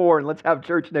to the poor, and let's have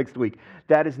church next week.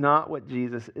 That is not what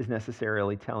Jesus is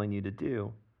necessarily telling you to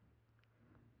do.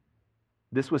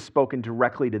 This was spoken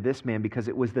directly to this man because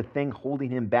it was the thing holding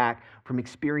him back from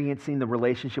experiencing the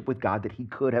relationship with God that he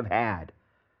could have had.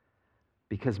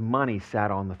 Because money sat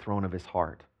on the throne of his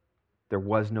heart. There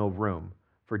was no room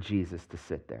for Jesus to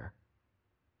sit there.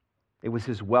 It was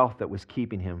his wealth that was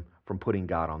keeping him from putting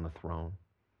God on the throne.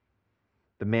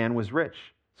 The man was rich,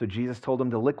 so Jesus told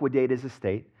him to liquidate his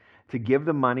estate, to give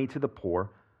the money to the poor.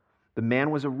 The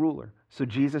man was a ruler, so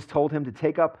Jesus told him to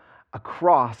take up a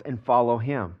cross and follow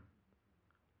him,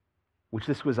 which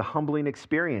this was a humbling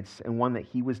experience and one that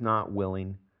he was not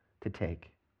willing to take.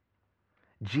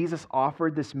 Jesus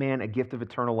offered this man a gift of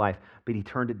eternal life, but he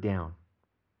turned it down.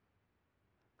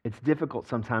 It's difficult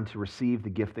sometimes to receive the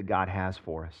gift that God has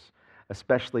for us,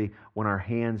 especially when our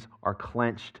hands are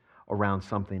clenched around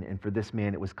something, and for this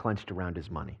man, it was clenched around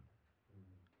his money.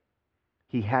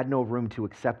 He had no room to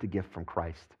accept a gift from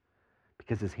Christ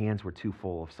because his hands were too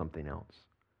full of something else.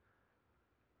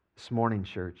 This morning,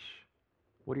 church,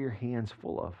 what are your hands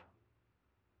full of?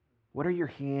 What are your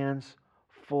hands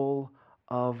full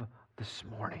of this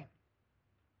morning?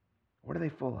 What are they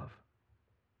full of?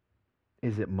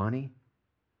 Is it money?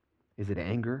 Is it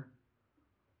anger?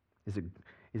 Is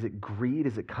it greed?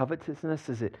 Is it covetousness?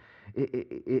 Is it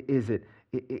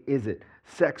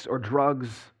sex or drugs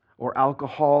or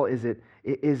alcohol? Is it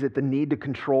the need to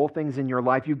control things in your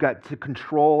life? You've got to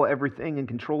control everything and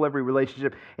control every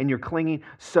relationship, and you're clinging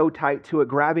so tight to it,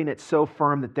 grabbing it so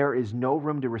firm that there is no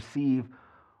room to receive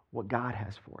what God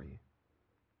has for you.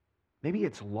 Maybe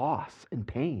it's loss and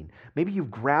pain. Maybe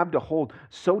you've grabbed a hold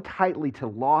so tightly to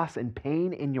loss and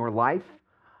pain in your life,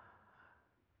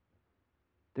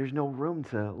 there's no room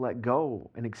to let go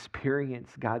and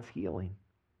experience God's healing.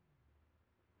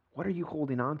 What are you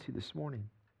holding on to this morning?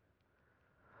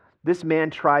 This man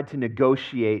tried to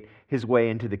negotiate his way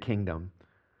into the kingdom.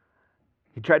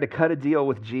 He tried to cut a deal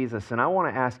with Jesus. And I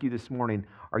want to ask you this morning,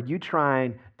 are you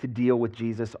trying to deal with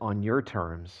Jesus on your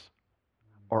terms?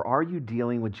 Or are you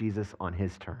dealing with Jesus on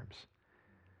his terms?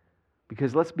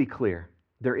 Because let's be clear,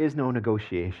 there is no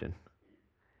negotiation.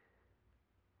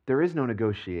 There is no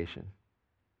negotiation.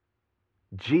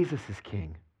 Jesus is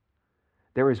king.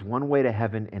 There is one way to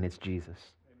heaven, and it's Jesus.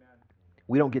 Amen.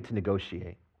 We don't get to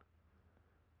negotiate.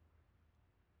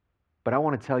 But I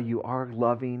want to tell you, our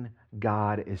loving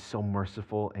God is so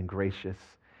merciful and gracious.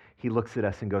 He looks at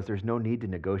us and goes, there's no need to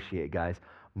negotiate, guys.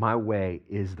 My way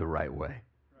is the right way.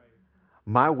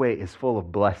 My way is full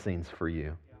of blessings for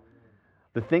you.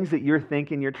 The things that you're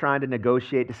thinking, you're trying to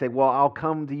negotiate to say, well, I'll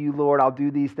come to you, Lord. I'll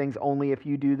do these things only if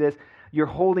you do this. You're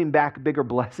holding back bigger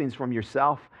blessings from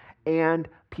yourself and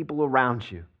people around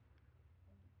you.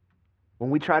 When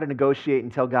we try to negotiate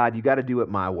and tell God, you got to do it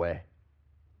my way,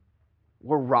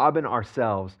 we're robbing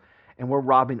ourselves and we're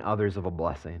robbing others of a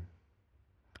blessing.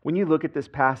 When you look at this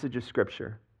passage of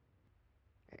Scripture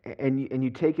and you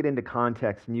take it into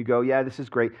context and you go, yeah, this is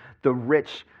great. The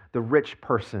rich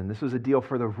person, this was a deal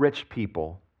for the rich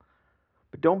people.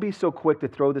 But don't be so quick to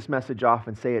throw this message off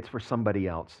and say it's for somebody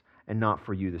else and not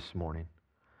for you this morning.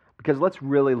 Because let's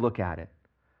really look at it.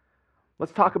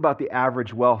 Let's talk about the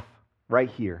average wealth right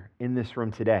here in this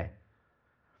room today.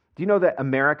 Do you know that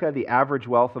America, the average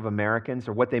wealth of Americans,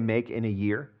 or what they make in a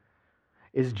year,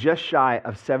 is just shy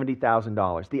of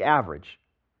 $70,000? The average.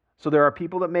 So there are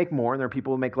people that make more and there are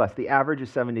people who make less. The average is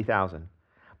 $70,000.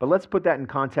 But let's put that in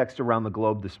context around the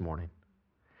globe this morning.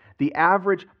 The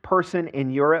average person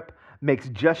in Europe makes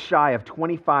just shy of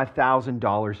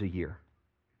 $25,000 a year.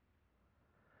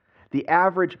 The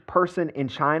average person in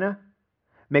China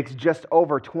makes just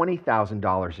over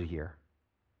 $20,000 a year.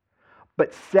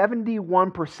 But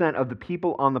 71% of the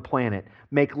people on the planet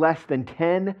make less than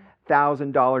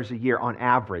 $10,000 a year on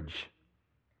average.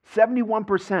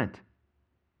 71%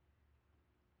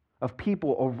 of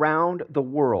people around the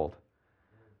world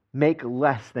make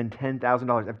less than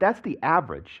 $10,000. If that's the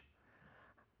average,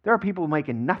 there are people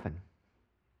making nothing.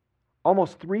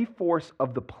 Almost 3/4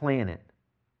 of the planet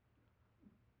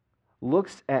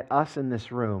looks at us in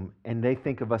this room and they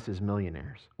think of us as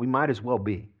millionaires. We might as well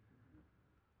be.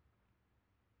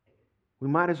 We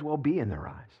might as well be in their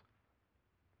eyes.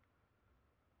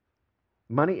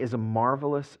 Money is a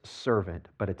marvelous servant,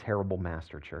 but a terrible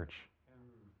master, church.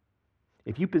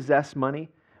 If you possess money,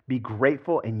 be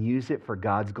grateful and use it for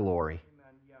God's glory.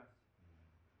 Amen. Yes.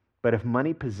 But if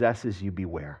money possesses you,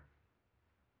 beware.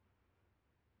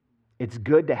 It's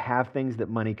good to have things that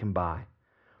money can buy,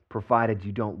 provided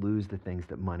you don't lose the things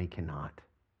that money cannot.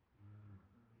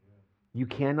 You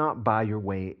cannot buy your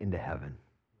way into heaven.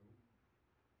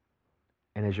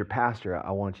 And as your pastor,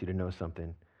 I want you to know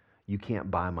something. You can't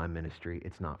buy my ministry.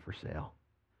 It's not for sale.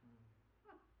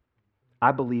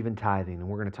 I believe in tithing, and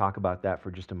we're going to talk about that for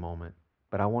just a moment.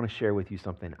 But I want to share with you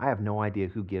something. I have no idea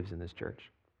who gives in this church.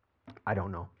 I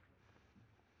don't know.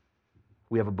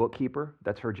 We have a bookkeeper.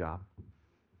 That's her job.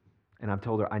 And I've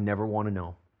told her I never want to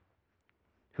know.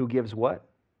 Who gives what?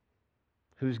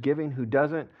 Who's giving? Who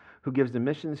doesn't? Who gives to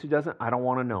missions? Who doesn't? I don't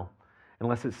want to know.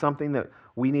 Unless it's something that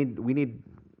we need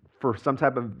for some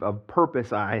type of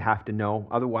purpose, I have to know.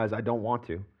 Otherwise, I don't want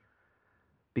to.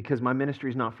 Because my ministry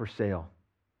is not for sale.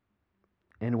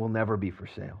 And will never be for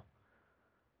sale.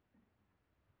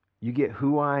 You get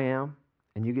who I am,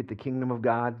 and you get the kingdom of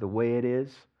God the way it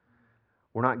is.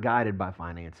 We're not guided by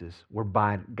finances. We're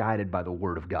guided by the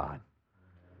Word of God.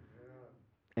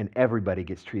 And everybody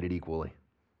gets treated equally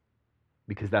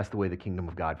because that's the way the kingdom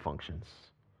of God functions.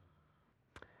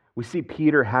 We see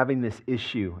Peter having this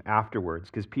issue afterwards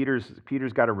because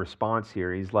Peter's got a response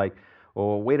here. He's like,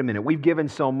 oh, wait a minute, we've given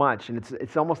so much. And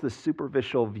it's almost the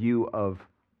superficial view of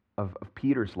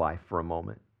Peter's life for a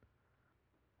moment.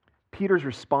 Peter's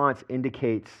response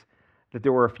indicates that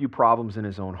there were a few problems in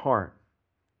his own heart.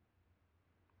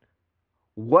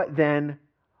 What then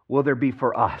will there be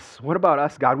for us? What about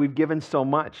us, God? We've given so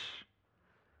much.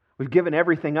 We've given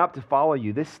everything up to follow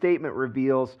you. This statement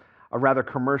reveals a rather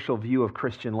commercial view of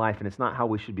Christian life, and it's not how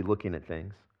we should be looking at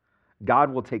things.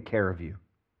 God will take care of you.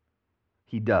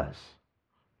 He does.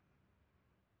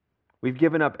 We've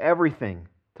given up everything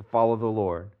to follow the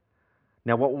Lord.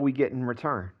 Now, what will we get in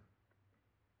return?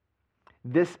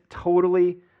 This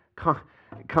totally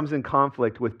comes in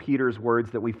conflict with Peter's words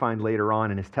that we find later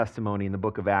on in his testimony in the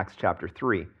book of Acts chapter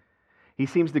 3. He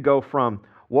seems to go from,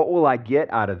 what will I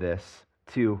get out of this,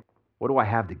 to, what do I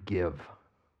have to give?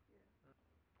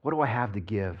 What do I have to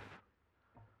give?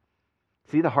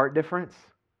 See the heart difference?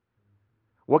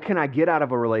 What can I get out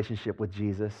of a relationship with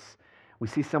Jesus? We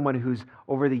see someone who's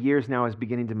over the years now is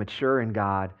beginning to mature in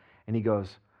God, and he goes,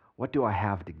 what do I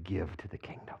have to give to the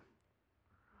kingdom?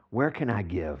 Where can I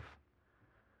give?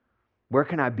 Where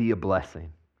can I be a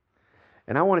blessing?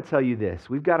 And I want to tell you this.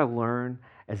 We've got to learn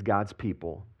as God's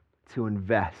people to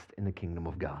invest in the kingdom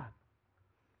of God.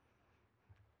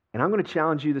 And I'm going to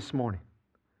challenge you this morning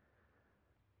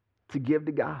to give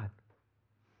to God.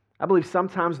 I believe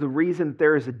sometimes the reason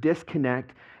there is a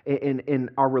disconnect in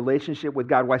our relationship with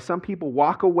God, why some people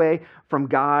walk away from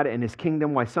God and His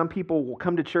kingdom, why some people will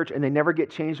come to church and they never get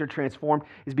changed or transformed,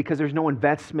 is because there's no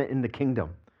investment in the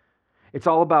kingdom. It's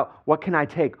all about, what can I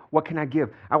take? What can I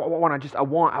give? I want.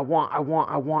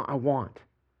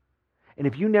 And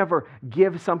if you never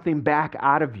give something back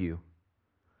out of you,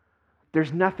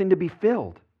 there's nothing to be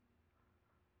filled.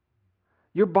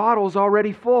 Your bottle's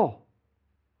already full.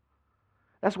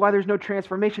 That's why there's no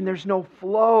transformation. There's no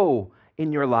flow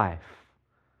in your life.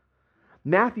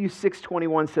 Matthew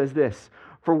 6:21 says this,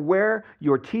 for where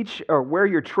your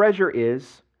treasure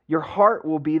is, your heart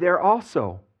will be there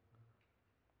also.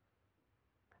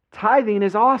 Tithing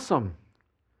is awesome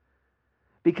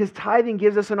because tithing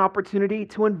gives us an opportunity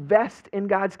to invest in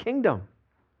God's kingdom.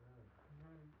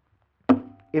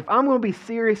 If I'm going to be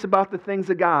serious about the things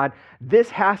of God, this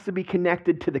has to be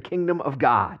connected to the kingdom of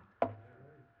God.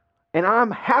 And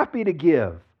I'm happy to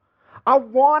give. I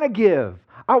want to give.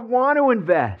 I want to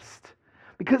invest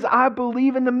because I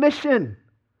believe in the mission.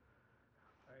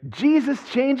 Jesus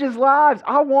changes lives.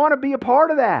 I want to be a part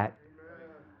of that.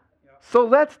 So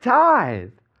let's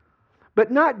tithe. But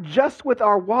not just with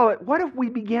our wallet. What if we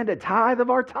began to tithe of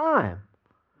our time?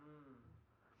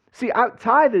 See,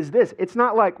 tithe is this. It's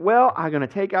not like, well, I'm going to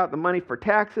take out the money for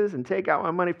taxes and take out my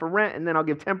money for rent and then I'll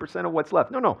give 10% of what's left.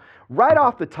 No. Right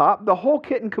off the top, the whole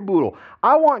kit and caboodle.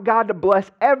 I want God to bless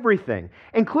everything,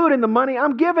 including the money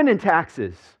I'm giving in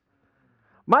taxes.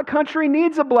 My country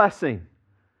needs a blessing.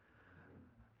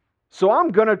 So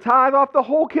I'm going to tithe off the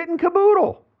whole kit and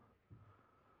caboodle.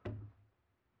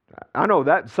 I know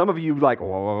that some of you like,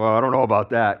 oh, I don't know about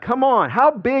that. Come on,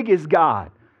 how big is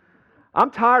God?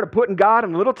 I'm tired of putting God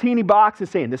in a little teeny box and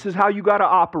saying, this is how you got to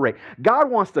operate. God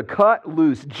wants to cut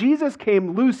loose. Jesus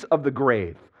came loose of the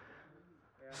grave.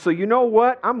 So you know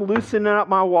what? I'm loosening up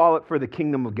my wallet for the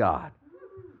kingdom of God.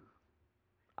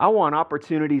 I want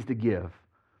opportunities to give.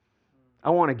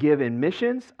 I want to give in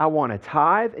missions. I want to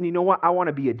tithe. And you know what? I want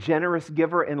to be a generous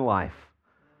giver in life.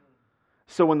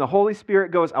 So when the Holy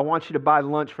Spirit goes, I want you to buy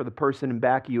lunch for the person in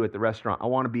back of you at the restaurant, I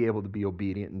want to be able to be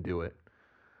obedient and do it.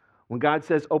 When God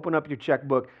says, open up your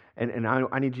checkbook and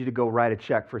I need you to go write a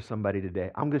check for somebody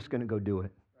today, I'm just going to go do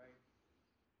it.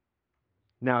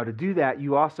 Now, to do that,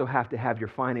 you also have to have your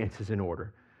finances in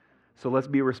order. So let's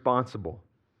be responsible.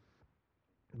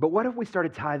 But what if we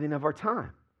started tithing of our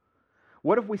time?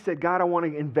 What if we said, God, I want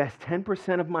to invest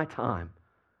 10% of my time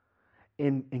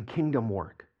in kingdom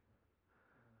work?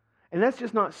 And that's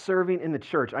just not serving in the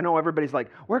church. I know everybody's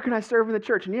like, where can I serve in the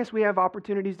church? And yes, we have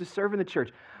opportunities to serve in the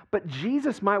church. But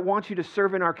Jesus might want you to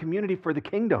serve in our community for the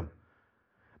kingdom.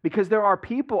 Because there are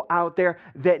people out there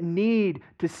that need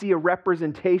to see a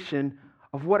representation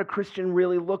of what a Christian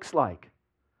really looks like.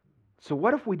 So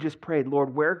what if we just prayed,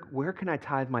 Lord, where can I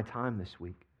tithe my time this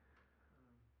week?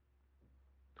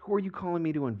 Who are you calling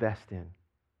me to invest in?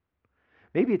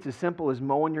 Maybe it's as simple as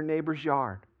mowing your neighbor's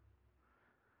yard.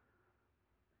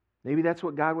 Maybe that's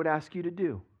what God would ask you to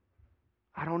do.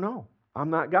 I don't know. I'm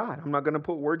not God. I'm not going to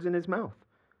put words in his mouth.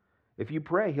 If you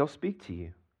pray, he'll speak to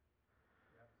you.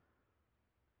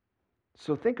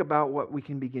 So think about what we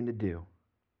can begin to do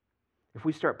if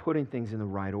we start putting things in the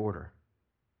right order.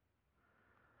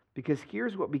 Because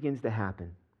here's what begins to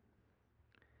happen.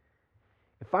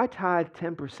 If I tithe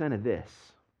 10% of this,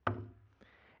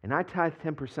 and I tithe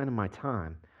 10% of my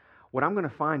time, what I'm going to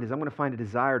find is I'm going to find a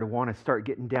desire to want to start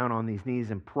getting down on these knees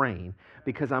and praying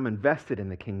because I'm invested in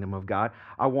the kingdom of God.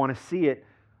 I want to see it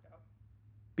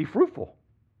be fruitful.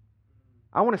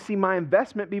 I want to see my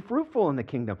investment be fruitful in the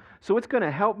kingdom. So it's going to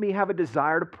help me have a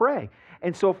desire to pray.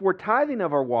 And so if we're tithing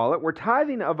of our wallet, we're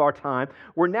tithing of our time,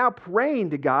 we're now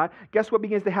praying to God, guess what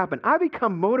begins to happen? I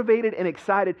become motivated and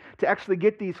excited to actually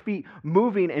get these feet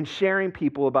moving and sharing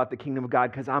people about the kingdom of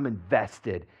God because I'm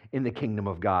invested in the kingdom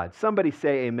of God. Somebody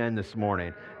say amen this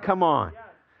morning. Come on.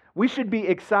 We should be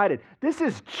excited. This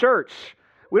is church.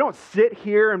 We don't sit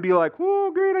here and be like, oh,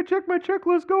 great, I checked my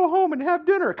checklist, go home and have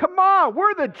dinner. Come on,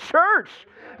 we're the church.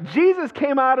 Jesus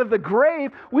came out of the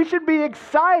grave. We should be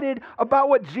excited about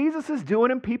what Jesus is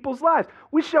doing in people's lives.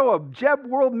 We show a Jeb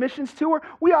World Missions Tour.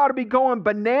 We ought to be going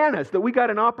bananas that we got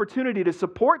an opportunity to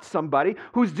support somebody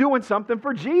who's doing something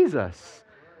for Jesus.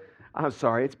 I'm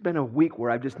sorry, it's been a week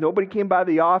where nobody came by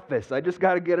the office. I just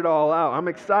got to get it all out. I'm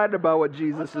excited about what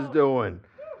Jesus is doing.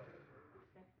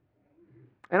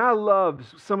 And I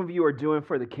love some of you are doing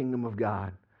for the kingdom of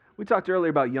God. We talked earlier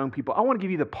about young people. I want to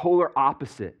give you the polar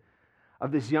opposite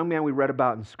of this young man we read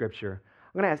about in Scripture.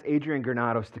 I'm going to ask Adrian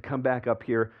Granados to come back up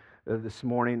here this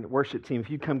morning. Worship team, if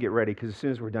you come get ready, because as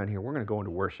soon as we're done here, we're going to go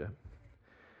into worship.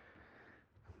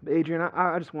 Adrian,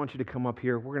 I just want you to come up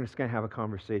here. We're just going to have a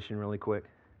conversation really quick.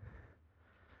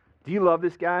 Do you love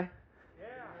this guy? Yeah.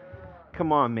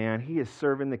 Come on, man. He is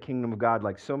serving the kingdom of God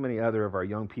like so many other of our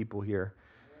young people here.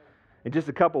 In just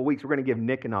a couple of weeks, we're going to give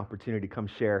Nick an opportunity to come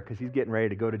share because he's getting ready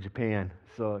to go to Japan.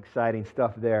 So exciting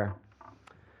stuff there.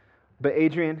 But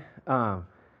Adrian,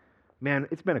 man,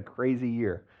 it's been a crazy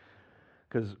year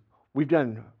because we've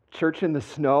done church in the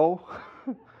snow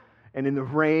and in the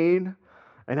rain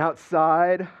and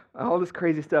outside, all this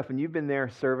crazy stuff. And you've been there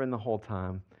serving the whole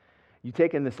time. You've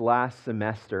taken this last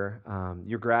semester.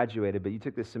 You're graduated, but you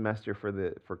took this semester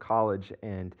for college,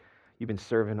 and you've been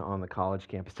serving on the college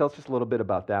campus. Tell us just a little bit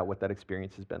about that, what that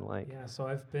experience has been like. Yeah, so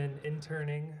I've been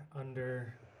interning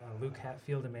under Luke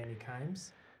Hatfield and Manny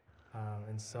Kimes.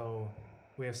 And so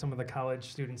we have some of the college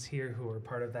students here who are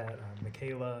part of that.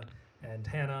 Michaela and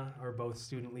Hannah are both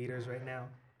student leaders right now.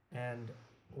 And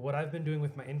what I've been doing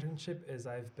with my internship is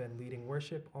I've been leading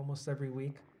worship almost every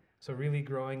week. So really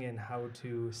growing in how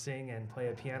to sing and play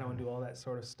a piano and do all that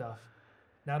sort of stuff,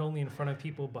 not only in front of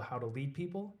people, but how to lead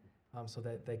people. So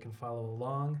that they can follow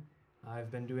along.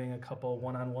 I've been doing a couple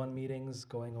one-on-one meetings,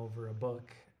 going over a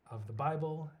book of the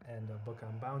Bible and a book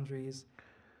on boundaries.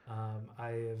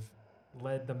 I have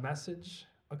led the message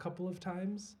a couple of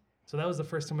times. So that was the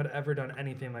first time I'd ever done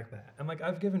anything like that. And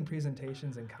I've given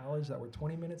presentations in college that were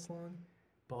 20 minutes long,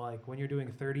 but when you're doing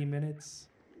 30 minutes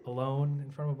alone in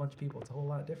front of a bunch of people, it's a whole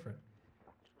lot different.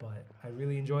 But I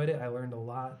really enjoyed it. I learned a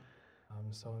lot.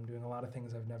 So I'm doing a lot of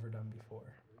things I've never done before.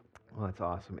 Well, that's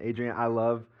awesome. Adrian, I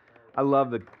love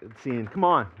the seeing, come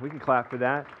on, we can clap for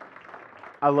that.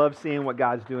 I love seeing what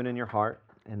God's doing in your heart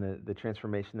and the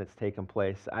transformation that's taken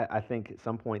place. I think at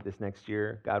some point this next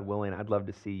year, God willing, I'd love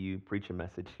to see you preach a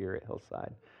message here at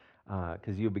Hillside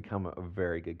because you've become a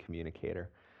very good communicator.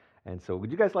 And so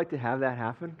would you guys like to have that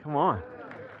happen? Come on.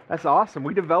 That's awesome.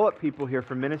 We develop people here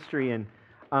for ministry. And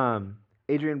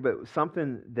Adrian, but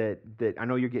something that I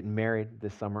know you're getting married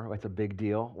this summer. That's a big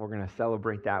deal. We're going to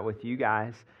celebrate that with you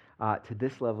guys. To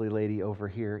this lovely lady over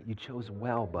here, you chose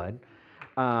well, bud.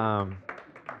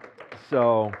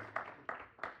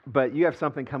 But you have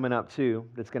something coming up too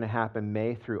that's going to happen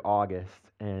May through August,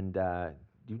 and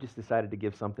you just decided to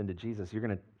give something to Jesus. You're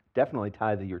going to definitely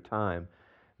tithe your time.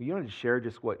 You want to share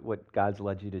just what God's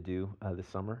led you to do this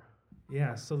summer?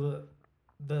 Yeah. So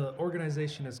the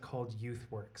organization is called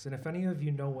YouthWorks, and if any of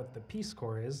you know what the Peace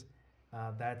Corps is,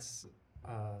 that's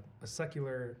a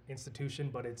secular institution,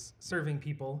 but it's serving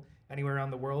people anywhere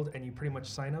around the world, and you pretty much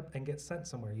sign up and get sent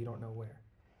somewhere. You don't know where.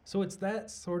 So it's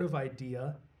that sort of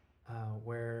idea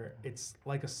where it's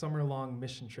like a summer-long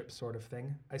mission trip sort of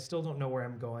thing. I still don't know where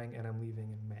I'm going, and I'm leaving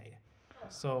in May.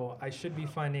 So I should be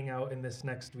finding out in this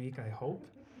next week, I hope.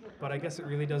 But I guess it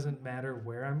really doesn't matter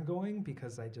where I'm going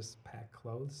because I just pack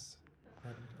clothes.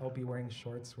 And I'll be wearing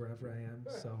shorts wherever I am.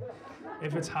 So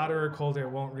if it's hotter or colder, it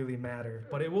won't really matter.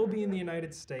 But it will be in the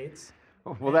United States.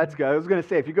 Oh, well, that's good. I was going to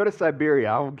say, if you go to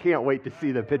Siberia, I can't wait to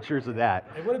see the pictures of that.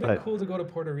 It would have been cool to go to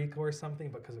Puerto Rico or something,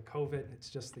 but because of COVID, it's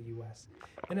just the U.S.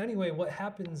 And anyway, what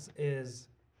happens is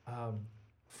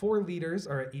 4 leaders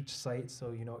are at each site,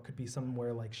 so it could be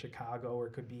somewhere like Chicago, or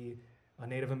it could be a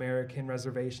Native American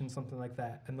reservation, something like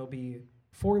that. And there'll be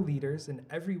 4 leaders, and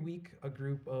every week a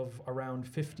group of around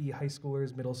 50 high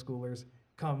schoolers, middle schoolers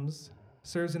comes,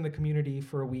 serves in the community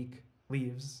for a week,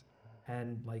 leaves,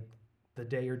 and like the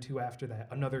day or two after that,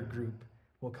 another group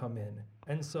will come in.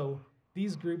 And so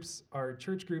these groups are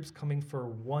church groups coming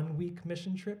for 1-week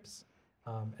mission trips.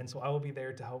 And so I will be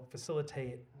there to help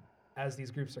facilitate as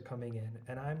these groups are coming in.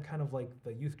 And I'm kind of like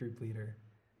the youth group leader.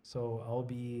 So I'll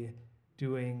be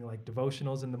doing like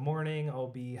devotionals in the morning. I'll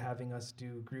be having us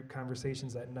do group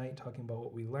conversations at night, talking about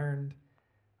what we learned.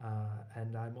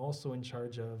 And I'm also in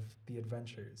charge of the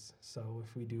adventures. So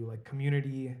if we do like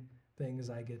community things,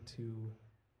 I get to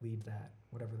lead that,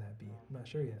 whatever that be. I'm not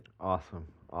sure yet.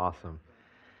 Awesome.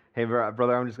 Hey,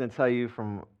 brother, I'm just going to tell you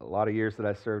from a lot of years that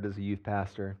I served as a youth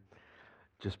pastor,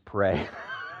 just pray.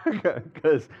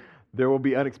 Because there will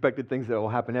be unexpected things that will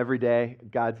happen every day.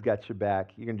 God's got your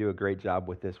back. You're going to do a great job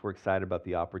with this. We're excited about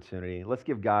the opportunity. Let's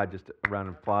give God just a round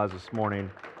of applause this morning.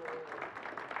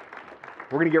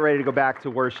 We're going to get ready to go back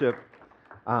to worship.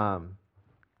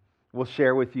 We'll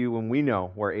share with you when we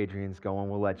know where Adrian's going.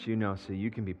 We'll let you know so you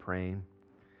can be praying.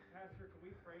 Pastor, can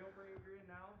we pray over Adrian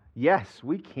now? Yes,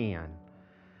 we can.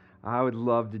 I would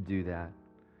love to do that.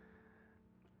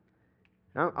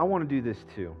 Now, I want to do this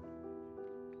too.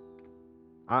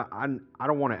 I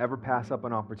don't want to ever pass up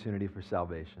an opportunity for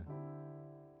salvation.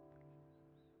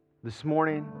 This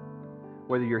morning,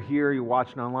 whether you're here, you're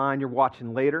watching online, you're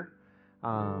watching later,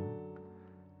 no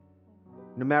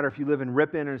matter if you live in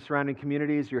Ripon or surrounding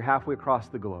communities, you're halfway across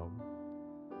the globe.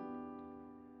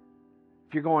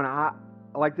 If you're going,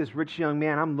 like this rich young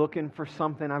man, I'm looking for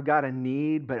something, I've got a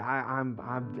need, but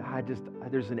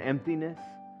there's an emptiness.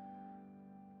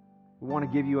 We want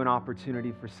to give you an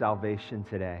opportunity for salvation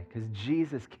today because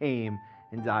Jesus came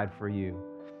and died for you.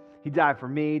 He died for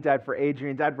me, died for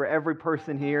Adrian, died for every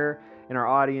person here in our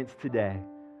audience today.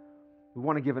 We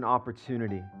want to give an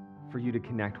opportunity for you to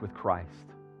connect with Christ.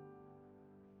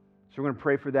 So we're going to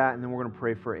pray for that, and then we're going to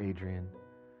pray for Adrian.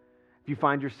 If you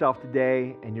find yourself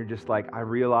today and you're just like, I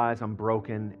realize I'm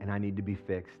broken and I need to be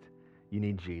fixed, you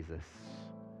need Jesus.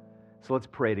 So let's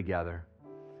pray together.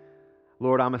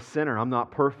 Lord, I'm a sinner. I'm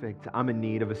not perfect. I'm in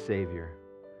need of a Savior.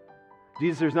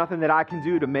 Jesus, there's nothing that I can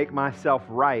do to make myself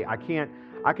right. I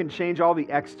can change all the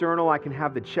external. I can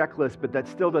have the checklist, but that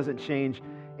still doesn't change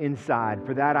inside.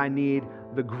 For that, I need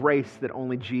the grace that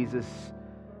only Jesus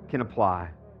can apply.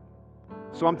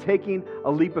 So I'm taking a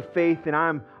leap of faith and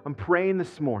I'm praying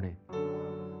this morning.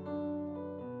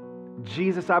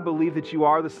 Jesus, I believe that you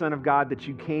are the Son of God, that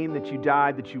you came, that you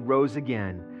died, that you rose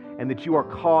again, and that you are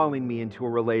calling me into a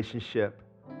relationship.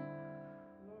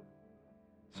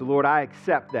 So, Lord, I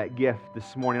accept that gift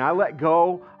this morning. I let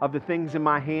go of the things in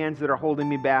my hands that are holding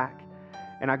me back,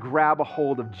 and I grab a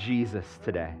hold of Jesus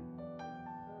today.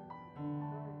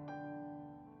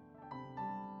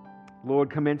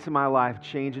 Lord, come into my life,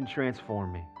 change and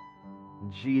transform me.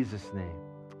 In Jesus' name,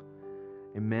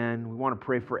 amen. We want to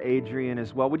pray for Adrian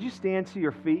as well. Would you stand to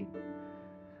your feet?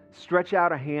 Stretch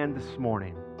out a hand this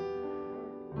morning.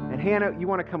 And Hannah, you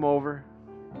want to come over?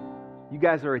 You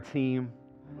guys are a team.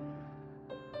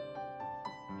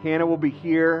 Hannah will be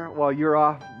here while you're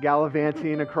off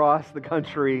gallivanting across the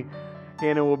country.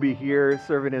 Hannah will be here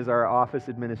serving as our office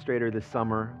administrator this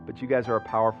summer. But you guys are a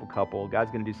powerful couple.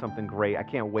 God's going to do something great. I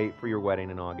can't wait for your wedding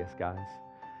in August, guys.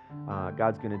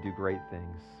 God's going to do great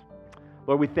things.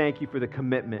 Lord, we thank you for the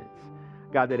commitment,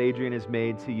 God, that Adrian has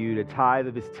made to you to tithe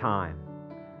of his time,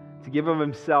 to give of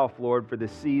himself, Lord, for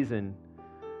this season.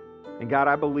 And God,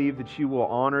 I believe that you will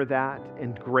honor that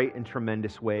in great and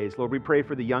tremendous ways. Lord, we pray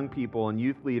for the young people and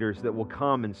youth leaders that will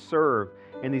come and serve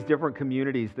in these different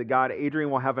communities, that God, Adrian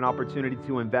will have an opportunity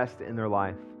to invest in their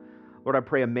life. Lord, I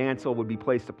pray a mantle would be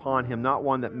placed upon him, not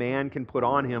one that man can put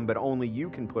on him, but only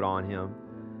you can put on him.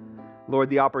 Lord,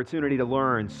 the opportunity to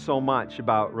learn so much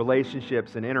about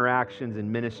relationships and interactions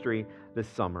and ministry this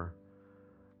summer.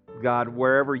 God,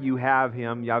 wherever you have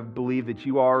him, I believe that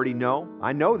you already know.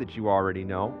 I know that you already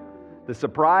know. The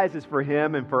surprise is for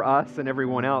him and for us and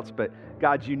everyone else, but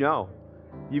God, you know.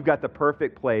 You've got the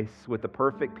perfect place with the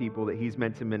perfect people that he's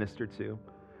meant to minister to.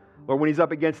 Or when he's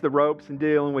up against the ropes and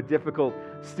dealing with difficult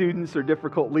students or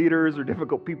difficult leaders or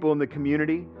difficult people in the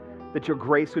community, that your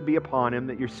grace would be upon him,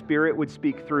 that your Spirit would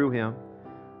speak through him.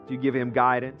 Do you give him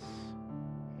guidance?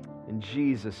 In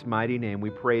Jesus' mighty name, we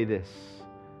pray this.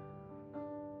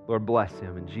 Lord, bless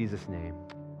him in Jesus' name.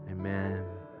 Amen.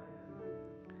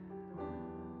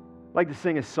 I'd like to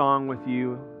sing a song with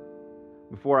you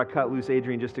before I cut loose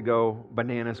Adrian just to go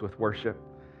bananas with worship.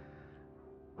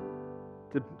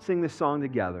 to sing this song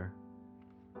together,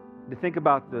 to think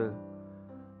about the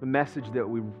message that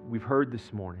we've heard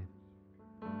this morning.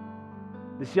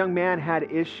 This young man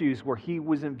had issues where he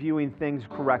wasn't viewing things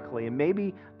correctly. And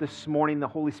maybe this morning the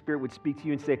Holy Spirit would speak to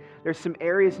you and say, there's some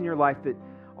areas in your life that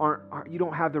you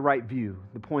don't have the right view,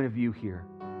 the point of view here.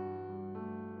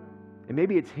 And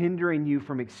maybe it's hindering you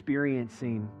from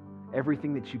experiencing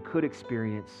everything that you could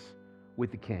experience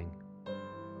with the King.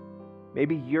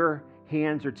 Maybe your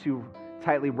hands are too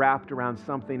tightly wrapped around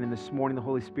something, and this morning the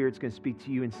Holy Spirit's going to speak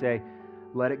to you and say,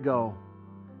 let it go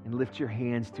and lift your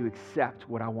hands to accept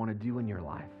what I want to do in your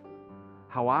life,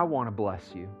 how I want to bless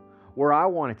you, where I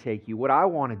want to take you, what I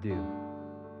want to do,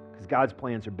 because God's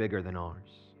plans are bigger than ours.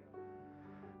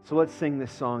 So let's sing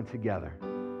this song together.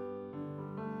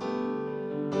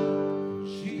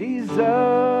 Jesus,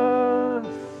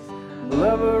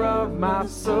 lover of my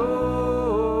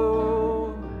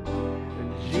soul,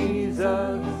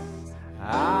 Jesus,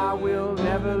 I will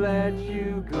never let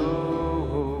you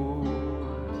go.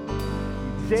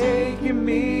 Taking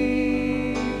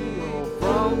me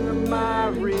from the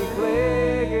miry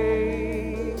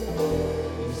clay,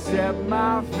 you set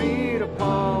my feet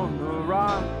upon the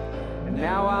rock, and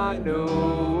now I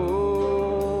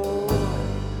know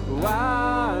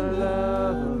I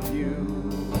love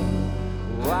you,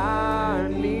 I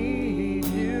need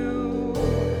you.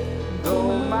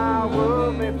 Though my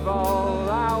world may fall,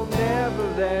 I'll never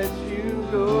let you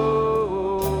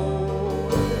go.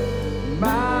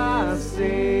 My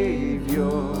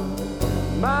Savior,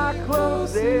 my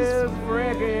closest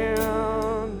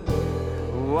friend,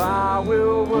 I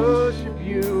will worship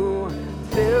you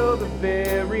till the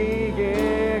very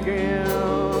end.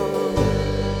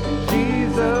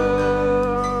 Jesus,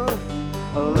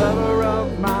 a lover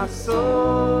of my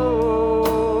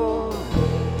soul,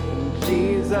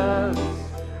 Jesus,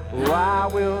 I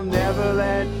will never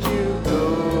let you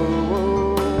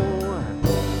go.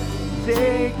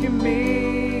 Taking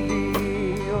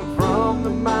me from the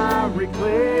miry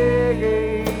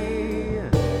clay,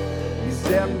 you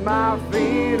set my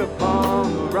feet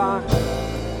upon the rock,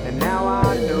 and now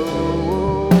I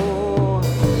know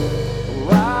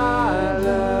I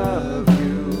love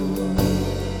you,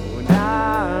 and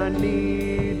I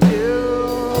need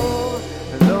you.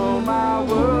 And though my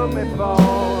world may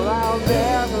fall, I'll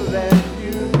never let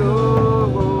you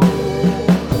go.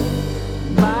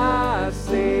 My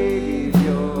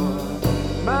Savior,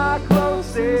 my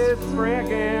closest friend,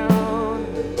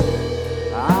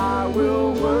 I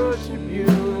will worship you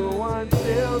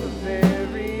until the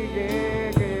very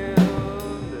end.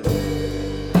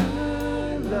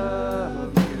 I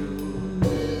love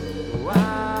you,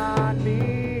 I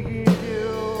need you.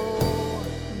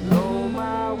 Though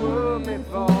my world may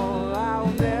fall,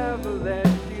 I'll never let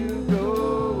you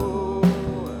go.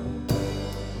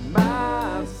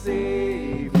 My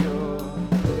Savior,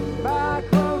 my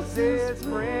closest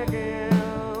friend,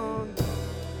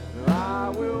 I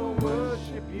will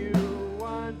worship you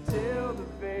until the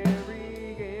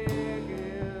very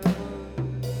end.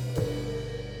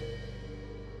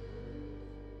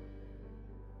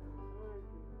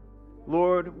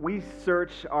 Lord, we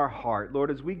search our heart.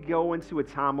 Lord, as we go into a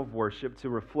time of worship to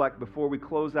reflect before we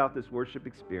close out this worship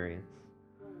experience,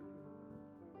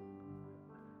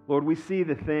 Lord, we see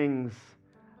the things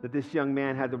that this young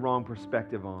man had the wrong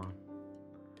perspective on.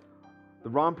 The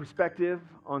wrong perspective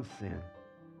on sin.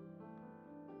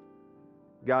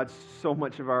 God, so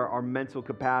much of our mental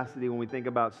capacity when we think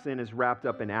about sin is wrapped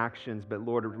up in actions, but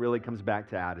Lord, it really comes back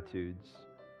to attitudes.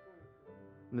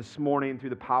 And this morning, through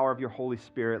the power of your Holy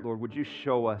Spirit, Lord, would you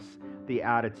show us the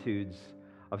attitudes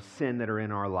of sin that are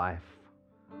in our life?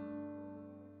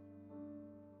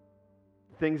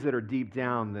 Things that are deep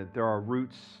down, that there are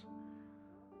roots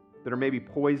that are maybe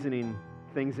poisoning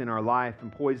things in our life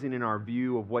and poisoning our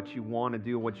view of what you want to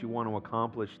do, what you want to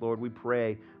accomplish. Lord, we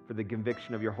pray for the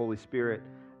conviction of your Holy Spirit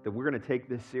that we're going to take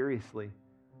this seriously.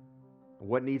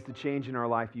 What needs to change in our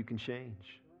life, you can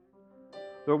change.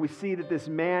 Lord, we see that this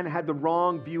man had the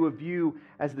wrong view of you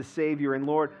as the Savior. And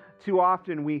Lord, too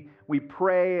often we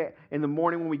pray in the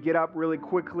morning when we get up really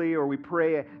quickly, or we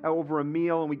pray over a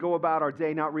meal and we go about our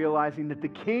day not realizing that the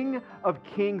King of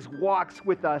Kings walks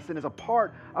with us and is a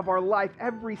part of our life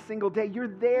every single day. You're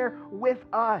there with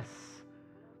us.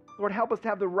 Lord, help us to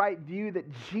have the right view that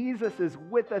Jesus is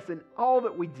with us in all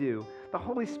that we do. The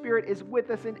Holy Spirit is with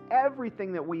us in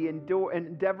everything that we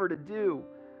endeavor to do.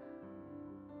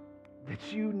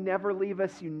 That you never leave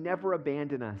us, you never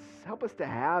abandon us. Help us to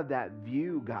have that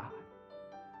view, God,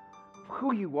 of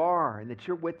who you are and that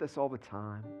you're with us all the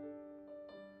time.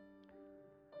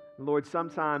 And Lord,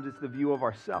 sometimes it's the view of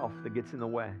ourself that gets in the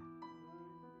way.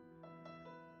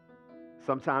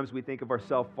 Sometimes we think of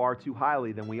ourselves far too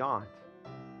highly than we ought.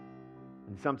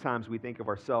 And sometimes we think of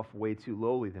ourselves way too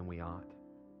lowly than we ought.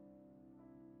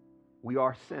 We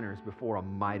are sinners before a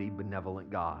mighty,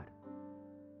 benevolent God.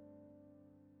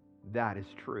 That is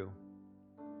true.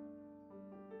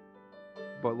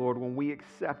 But Lord, when we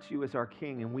accept you as our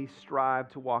King and we strive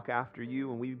to walk after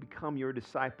you and we become your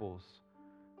disciples,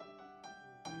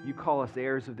 you call us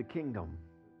heirs of the kingdom.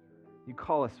 You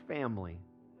call us family.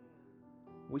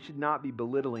 We should not be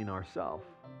belittling ourselves.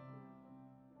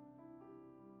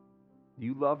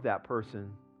 You love that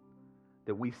person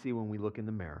that we see when we look in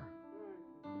the mirror.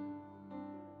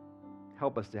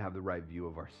 Help us to have the right view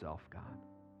of ourselves, God.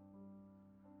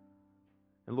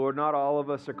 And Lord, not all of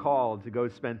us are called to go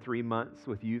spend 3 months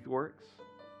with YouthWorks,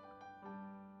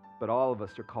 but all of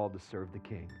us are called to serve the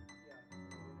King.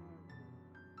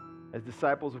 As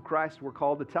disciples of Christ, we're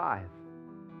called to tithe.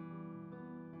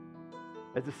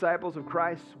 As disciples of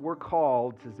Christ, we're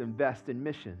called to invest in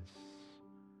missions.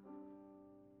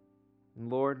 And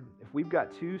Lord, if we've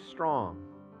got too strong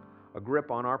a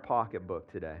grip on our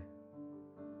pocketbook today,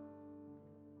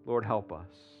 Lord, help us.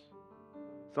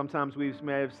 Sometimes we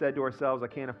may have said to ourselves, I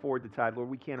can't afford to tithe. Lord,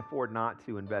 we can't afford not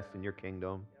to invest in your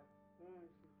kingdom.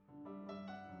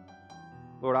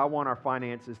 Lord, I want our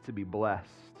finances to be blessed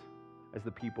as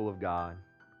the people of God.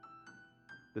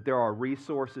 That there are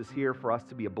resources here for us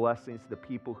to be a blessing to the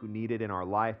people who need it in our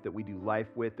life, that we do life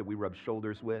with, that we rub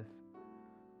shoulders with.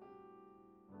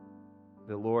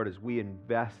 That, Lord, as we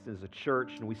invest as a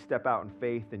church and we step out in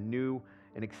faith in new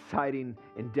and exciting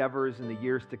endeavors in the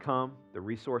years to come, the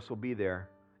resource will be there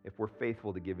if we're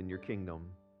faithful to give in your kingdom.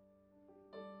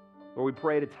 Lord, we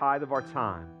pray to tithe of our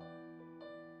time.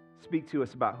 Speak to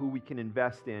us about who we can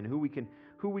invest in, who we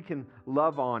can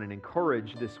love on and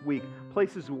encourage this week,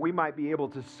 places where we might be able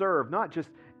to serve, not just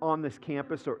on this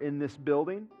campus or in this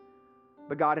building,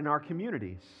 but God, in our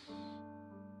communities,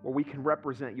 where we can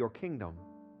represent your kingdom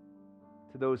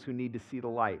to those who need to see the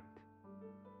light.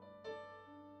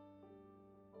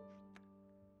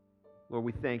 Lord,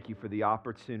 we thank you for the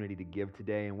opportunity to give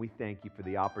today, and we thank you for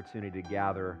the opportunity to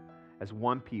gather as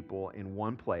one people in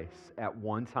one place at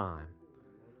one time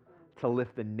to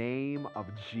lift the name of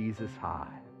Jesus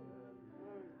high.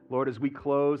 Lord, as we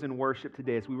close in worship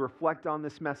today, as we reflect on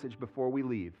this message before we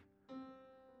leave,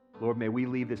 Lord, may we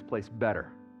leave this place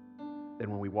better than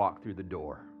when we walk through the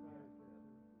door.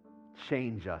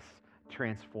 Change us,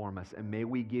 transform us, and may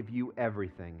we give you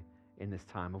everything in this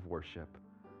time of worship.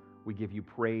 We give you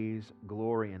praise,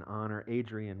 glory, and honor.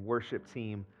 Adrian, worship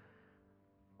team,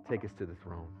 take us to the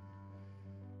throne.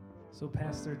 So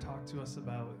Pastor talked to us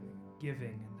about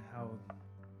giving and how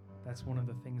that's one of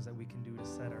the things that we can do to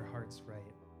set our hearts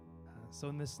right. So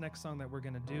in this next song that we're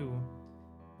going to do,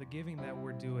 the giving that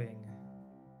we're doing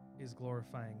is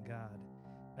glorifying God.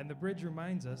 And the bridge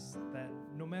reminds us that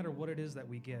no matter what it is that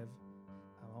we give,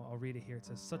 I'll read it here. It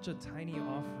says, such a tiny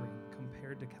offering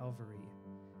compared to Calvary.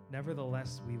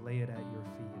 Nevertheless, we lay it at your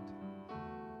feet.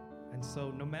 And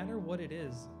so no matter what it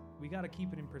is, we got to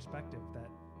keep it in perspective that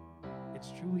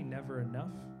it's truly never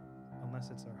enough unless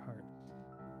it's our heart.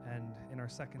 And in our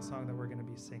second song that we're going to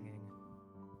be singing,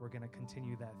 we're going to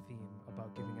continue that theme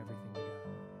about giving everything we got.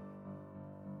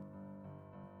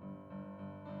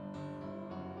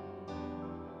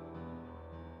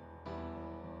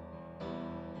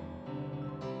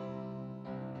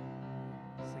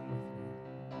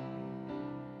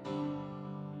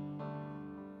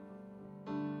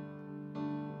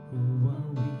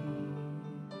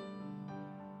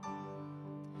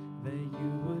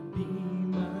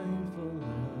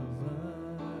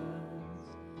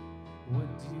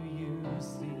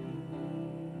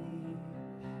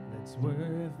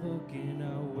 Worth looking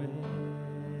our way.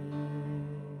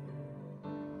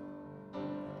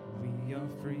 We are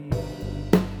free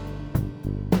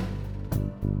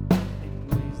in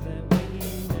ways that we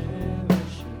never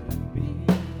should be.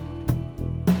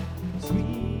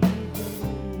 Sweet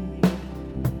release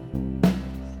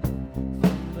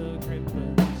from the grip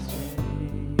of this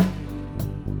chain.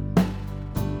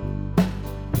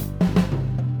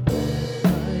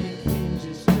 Like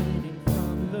hinges straining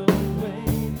from the way.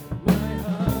 My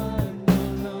heart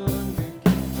no longer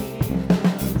can keep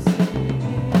on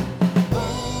singing.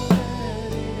 All that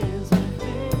is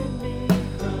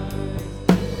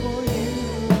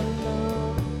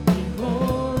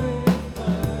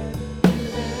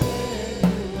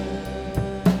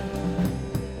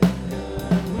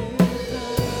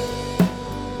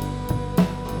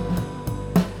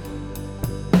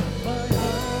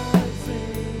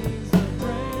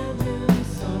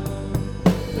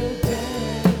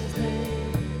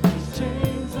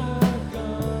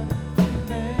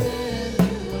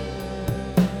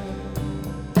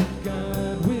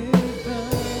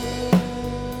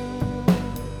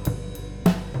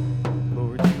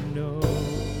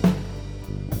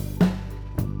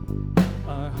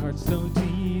hearts don't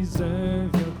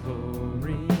deserve your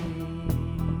glory,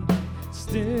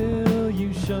 still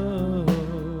you show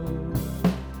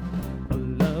a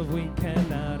love we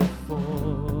cannot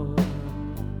afford.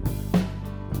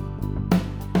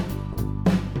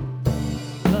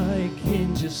 Like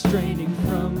hinges straining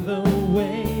from the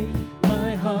wave,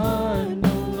 my heart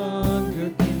no longer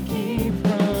can keep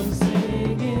from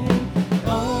singing.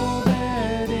 All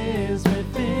that is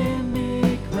within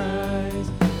me cries,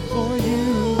 for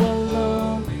you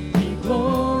alone be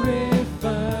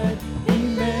glorified,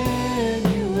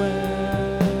 Emmanuel,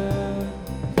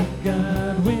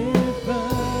 God with us.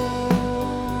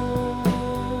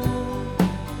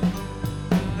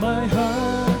 My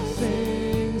heart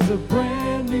sings a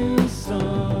brand new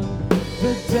song.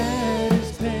 The debt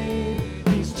is paid,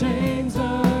 these chains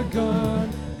are gone,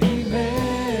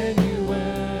 Emmanuel,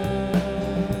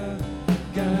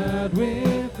 God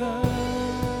with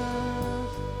us.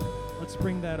 Let's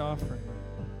bring that offering.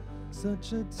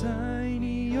 Such a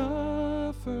tiny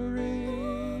offering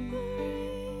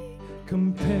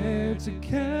compared to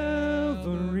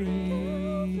Calvary,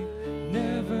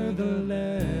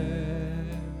 nevertheless,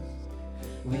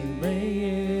 we lay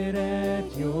it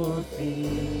at your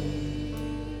feet.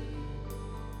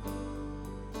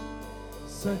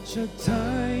 Such a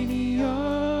tiny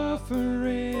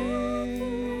offering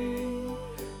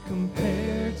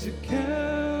compared to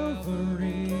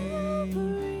Calvary,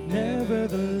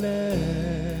 nevertheless,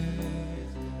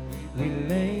 we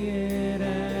lay it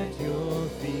at your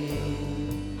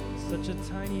feet. Such a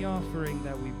tiny offering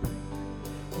that we bring.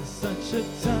 Such a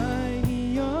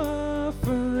tiny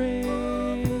offering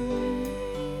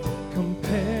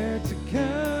compared to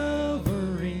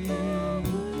Calvary,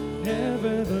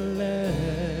 nevertheless,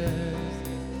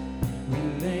 we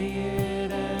lay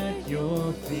it at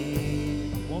your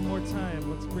feet. One more time,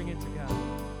 let's bring it to God.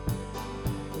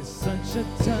 It's such a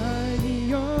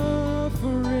tiny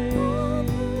offering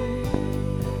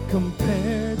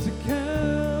compared to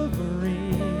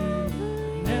Calvary,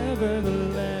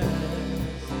 nevertheless,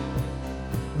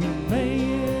 we lay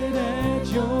it at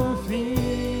your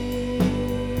feet.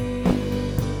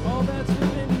 All that's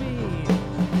within me,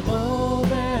 all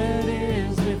that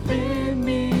is within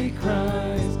me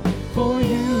cries, for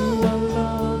you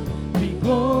alone be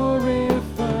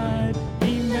glorified,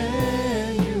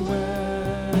 Emmanuel,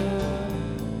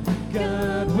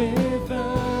 God with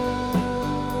us.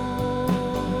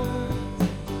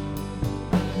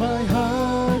 My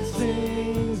heart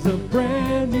sings a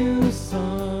brand new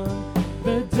song.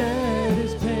 The debt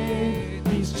is paid,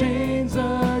 these chains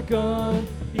are gone,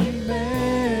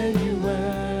 Emmanuel,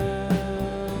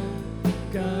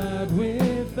 God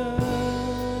with us.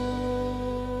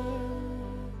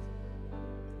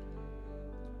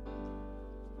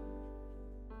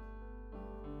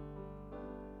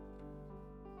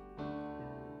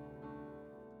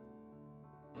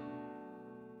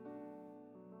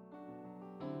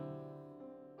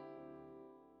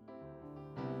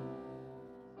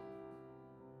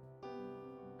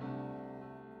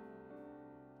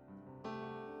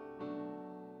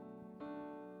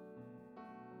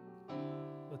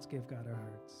 Let's give God our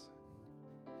hearts.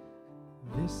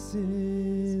 This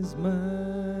is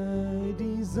my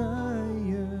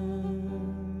desire,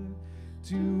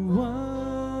 to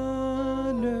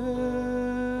honor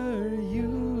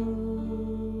you,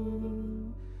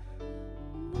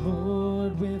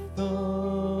 Lord, with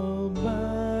all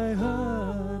my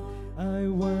heart I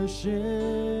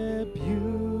worship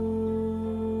you.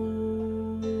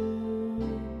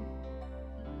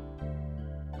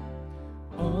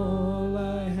 All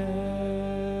I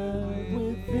have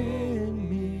within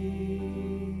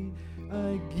me,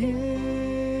 I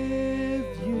give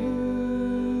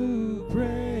you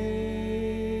praise.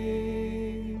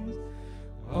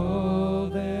 All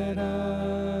that I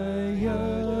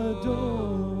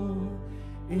adore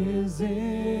is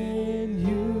in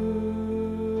you.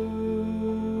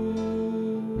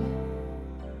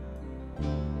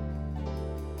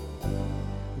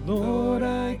 Lord,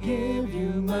 I give you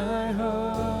my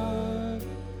heart,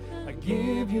 I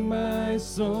give you my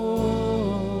soul.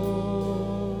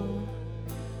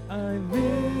 I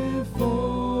live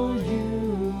for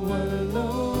you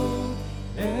alone.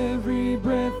 Every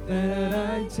breath that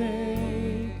I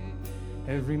take,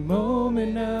 every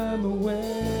moment I'm away,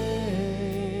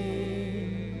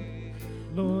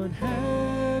 Lord,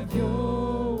 have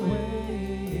your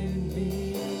way in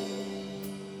me.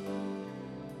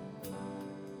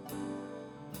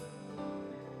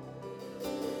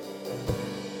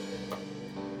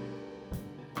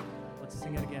 Let's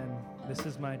sing it again. This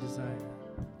is my desire.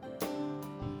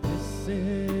 This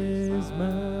is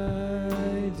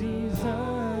my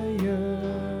desire,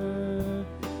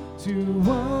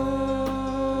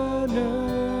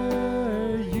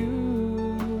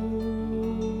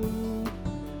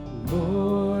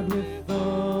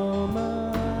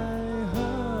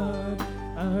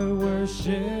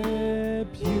 worship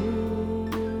you.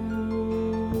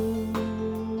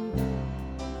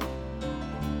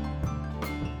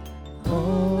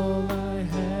 All I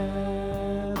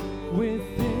have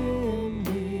within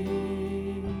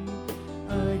me,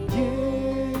 I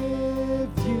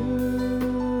give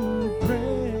you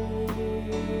praise.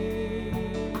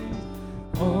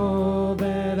 All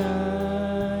that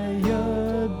I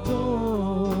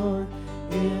adore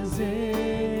is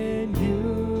in you.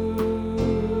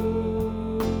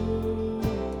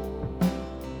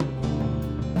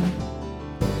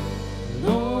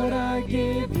 Lord, I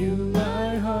give you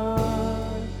my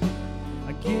heart,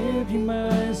 I give you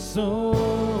my soul.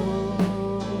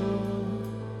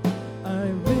 I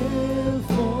live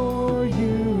for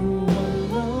you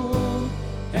alone.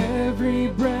 Every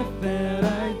breath that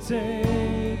I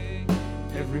take,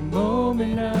 every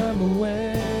moment I'm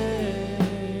awake.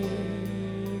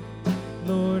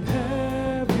 Lord,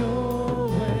 have your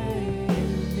way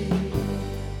in me.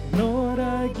 Lord,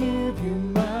 I give you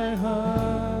my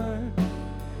heart,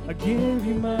 I give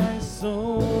you my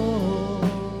soul.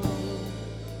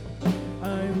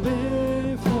 I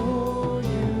live for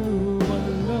you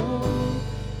alone.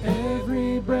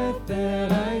 Every breath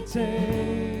that I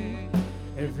take,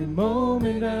 every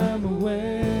moment I'm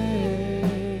awake.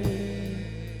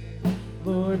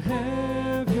 Lord,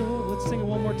 have your... Let's sing it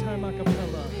one more time a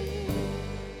cappella.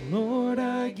 Lord,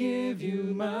 I give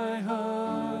you my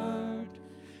heart,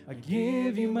 I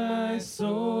give you my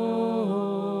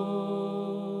soul.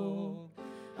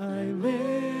 I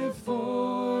live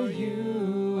for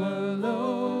you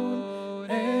alone.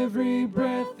 Every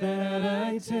breath that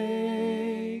I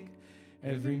take,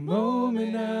 every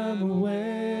moment I'm awake.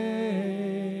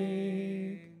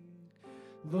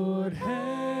 Lord,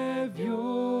 have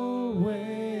your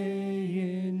way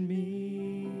in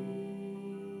me.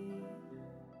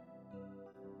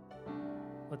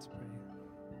 Let's pray.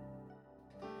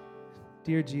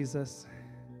 Dear Jesus,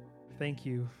 thank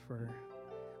you for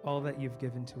all that you've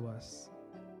given to us.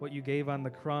 What you gave on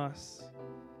the cross,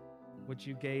 what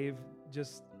you gave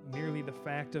just merely the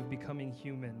fact of becoming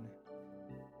human,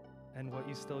 and what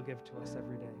you still give to us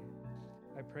every day.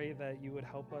 I pray that you would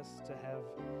help us to have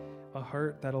a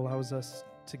heart that allows us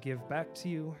to give back to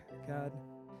you, God,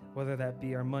 whether that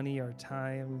be our money, our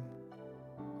time,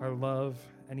 our love,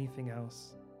 anything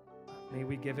else. May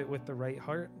we give it with the right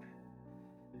heart.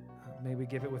 May we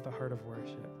give it with a heart of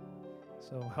worship.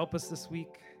 So help us this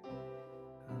week.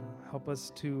 Help us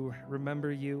to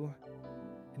remember you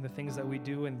in the things that we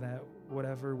do, and that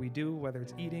whatever we do, whether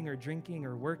it's eating or drinking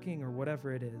or working or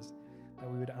whatever it is, that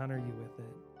we would honor you with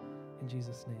it. In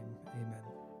Jesus' name, amen.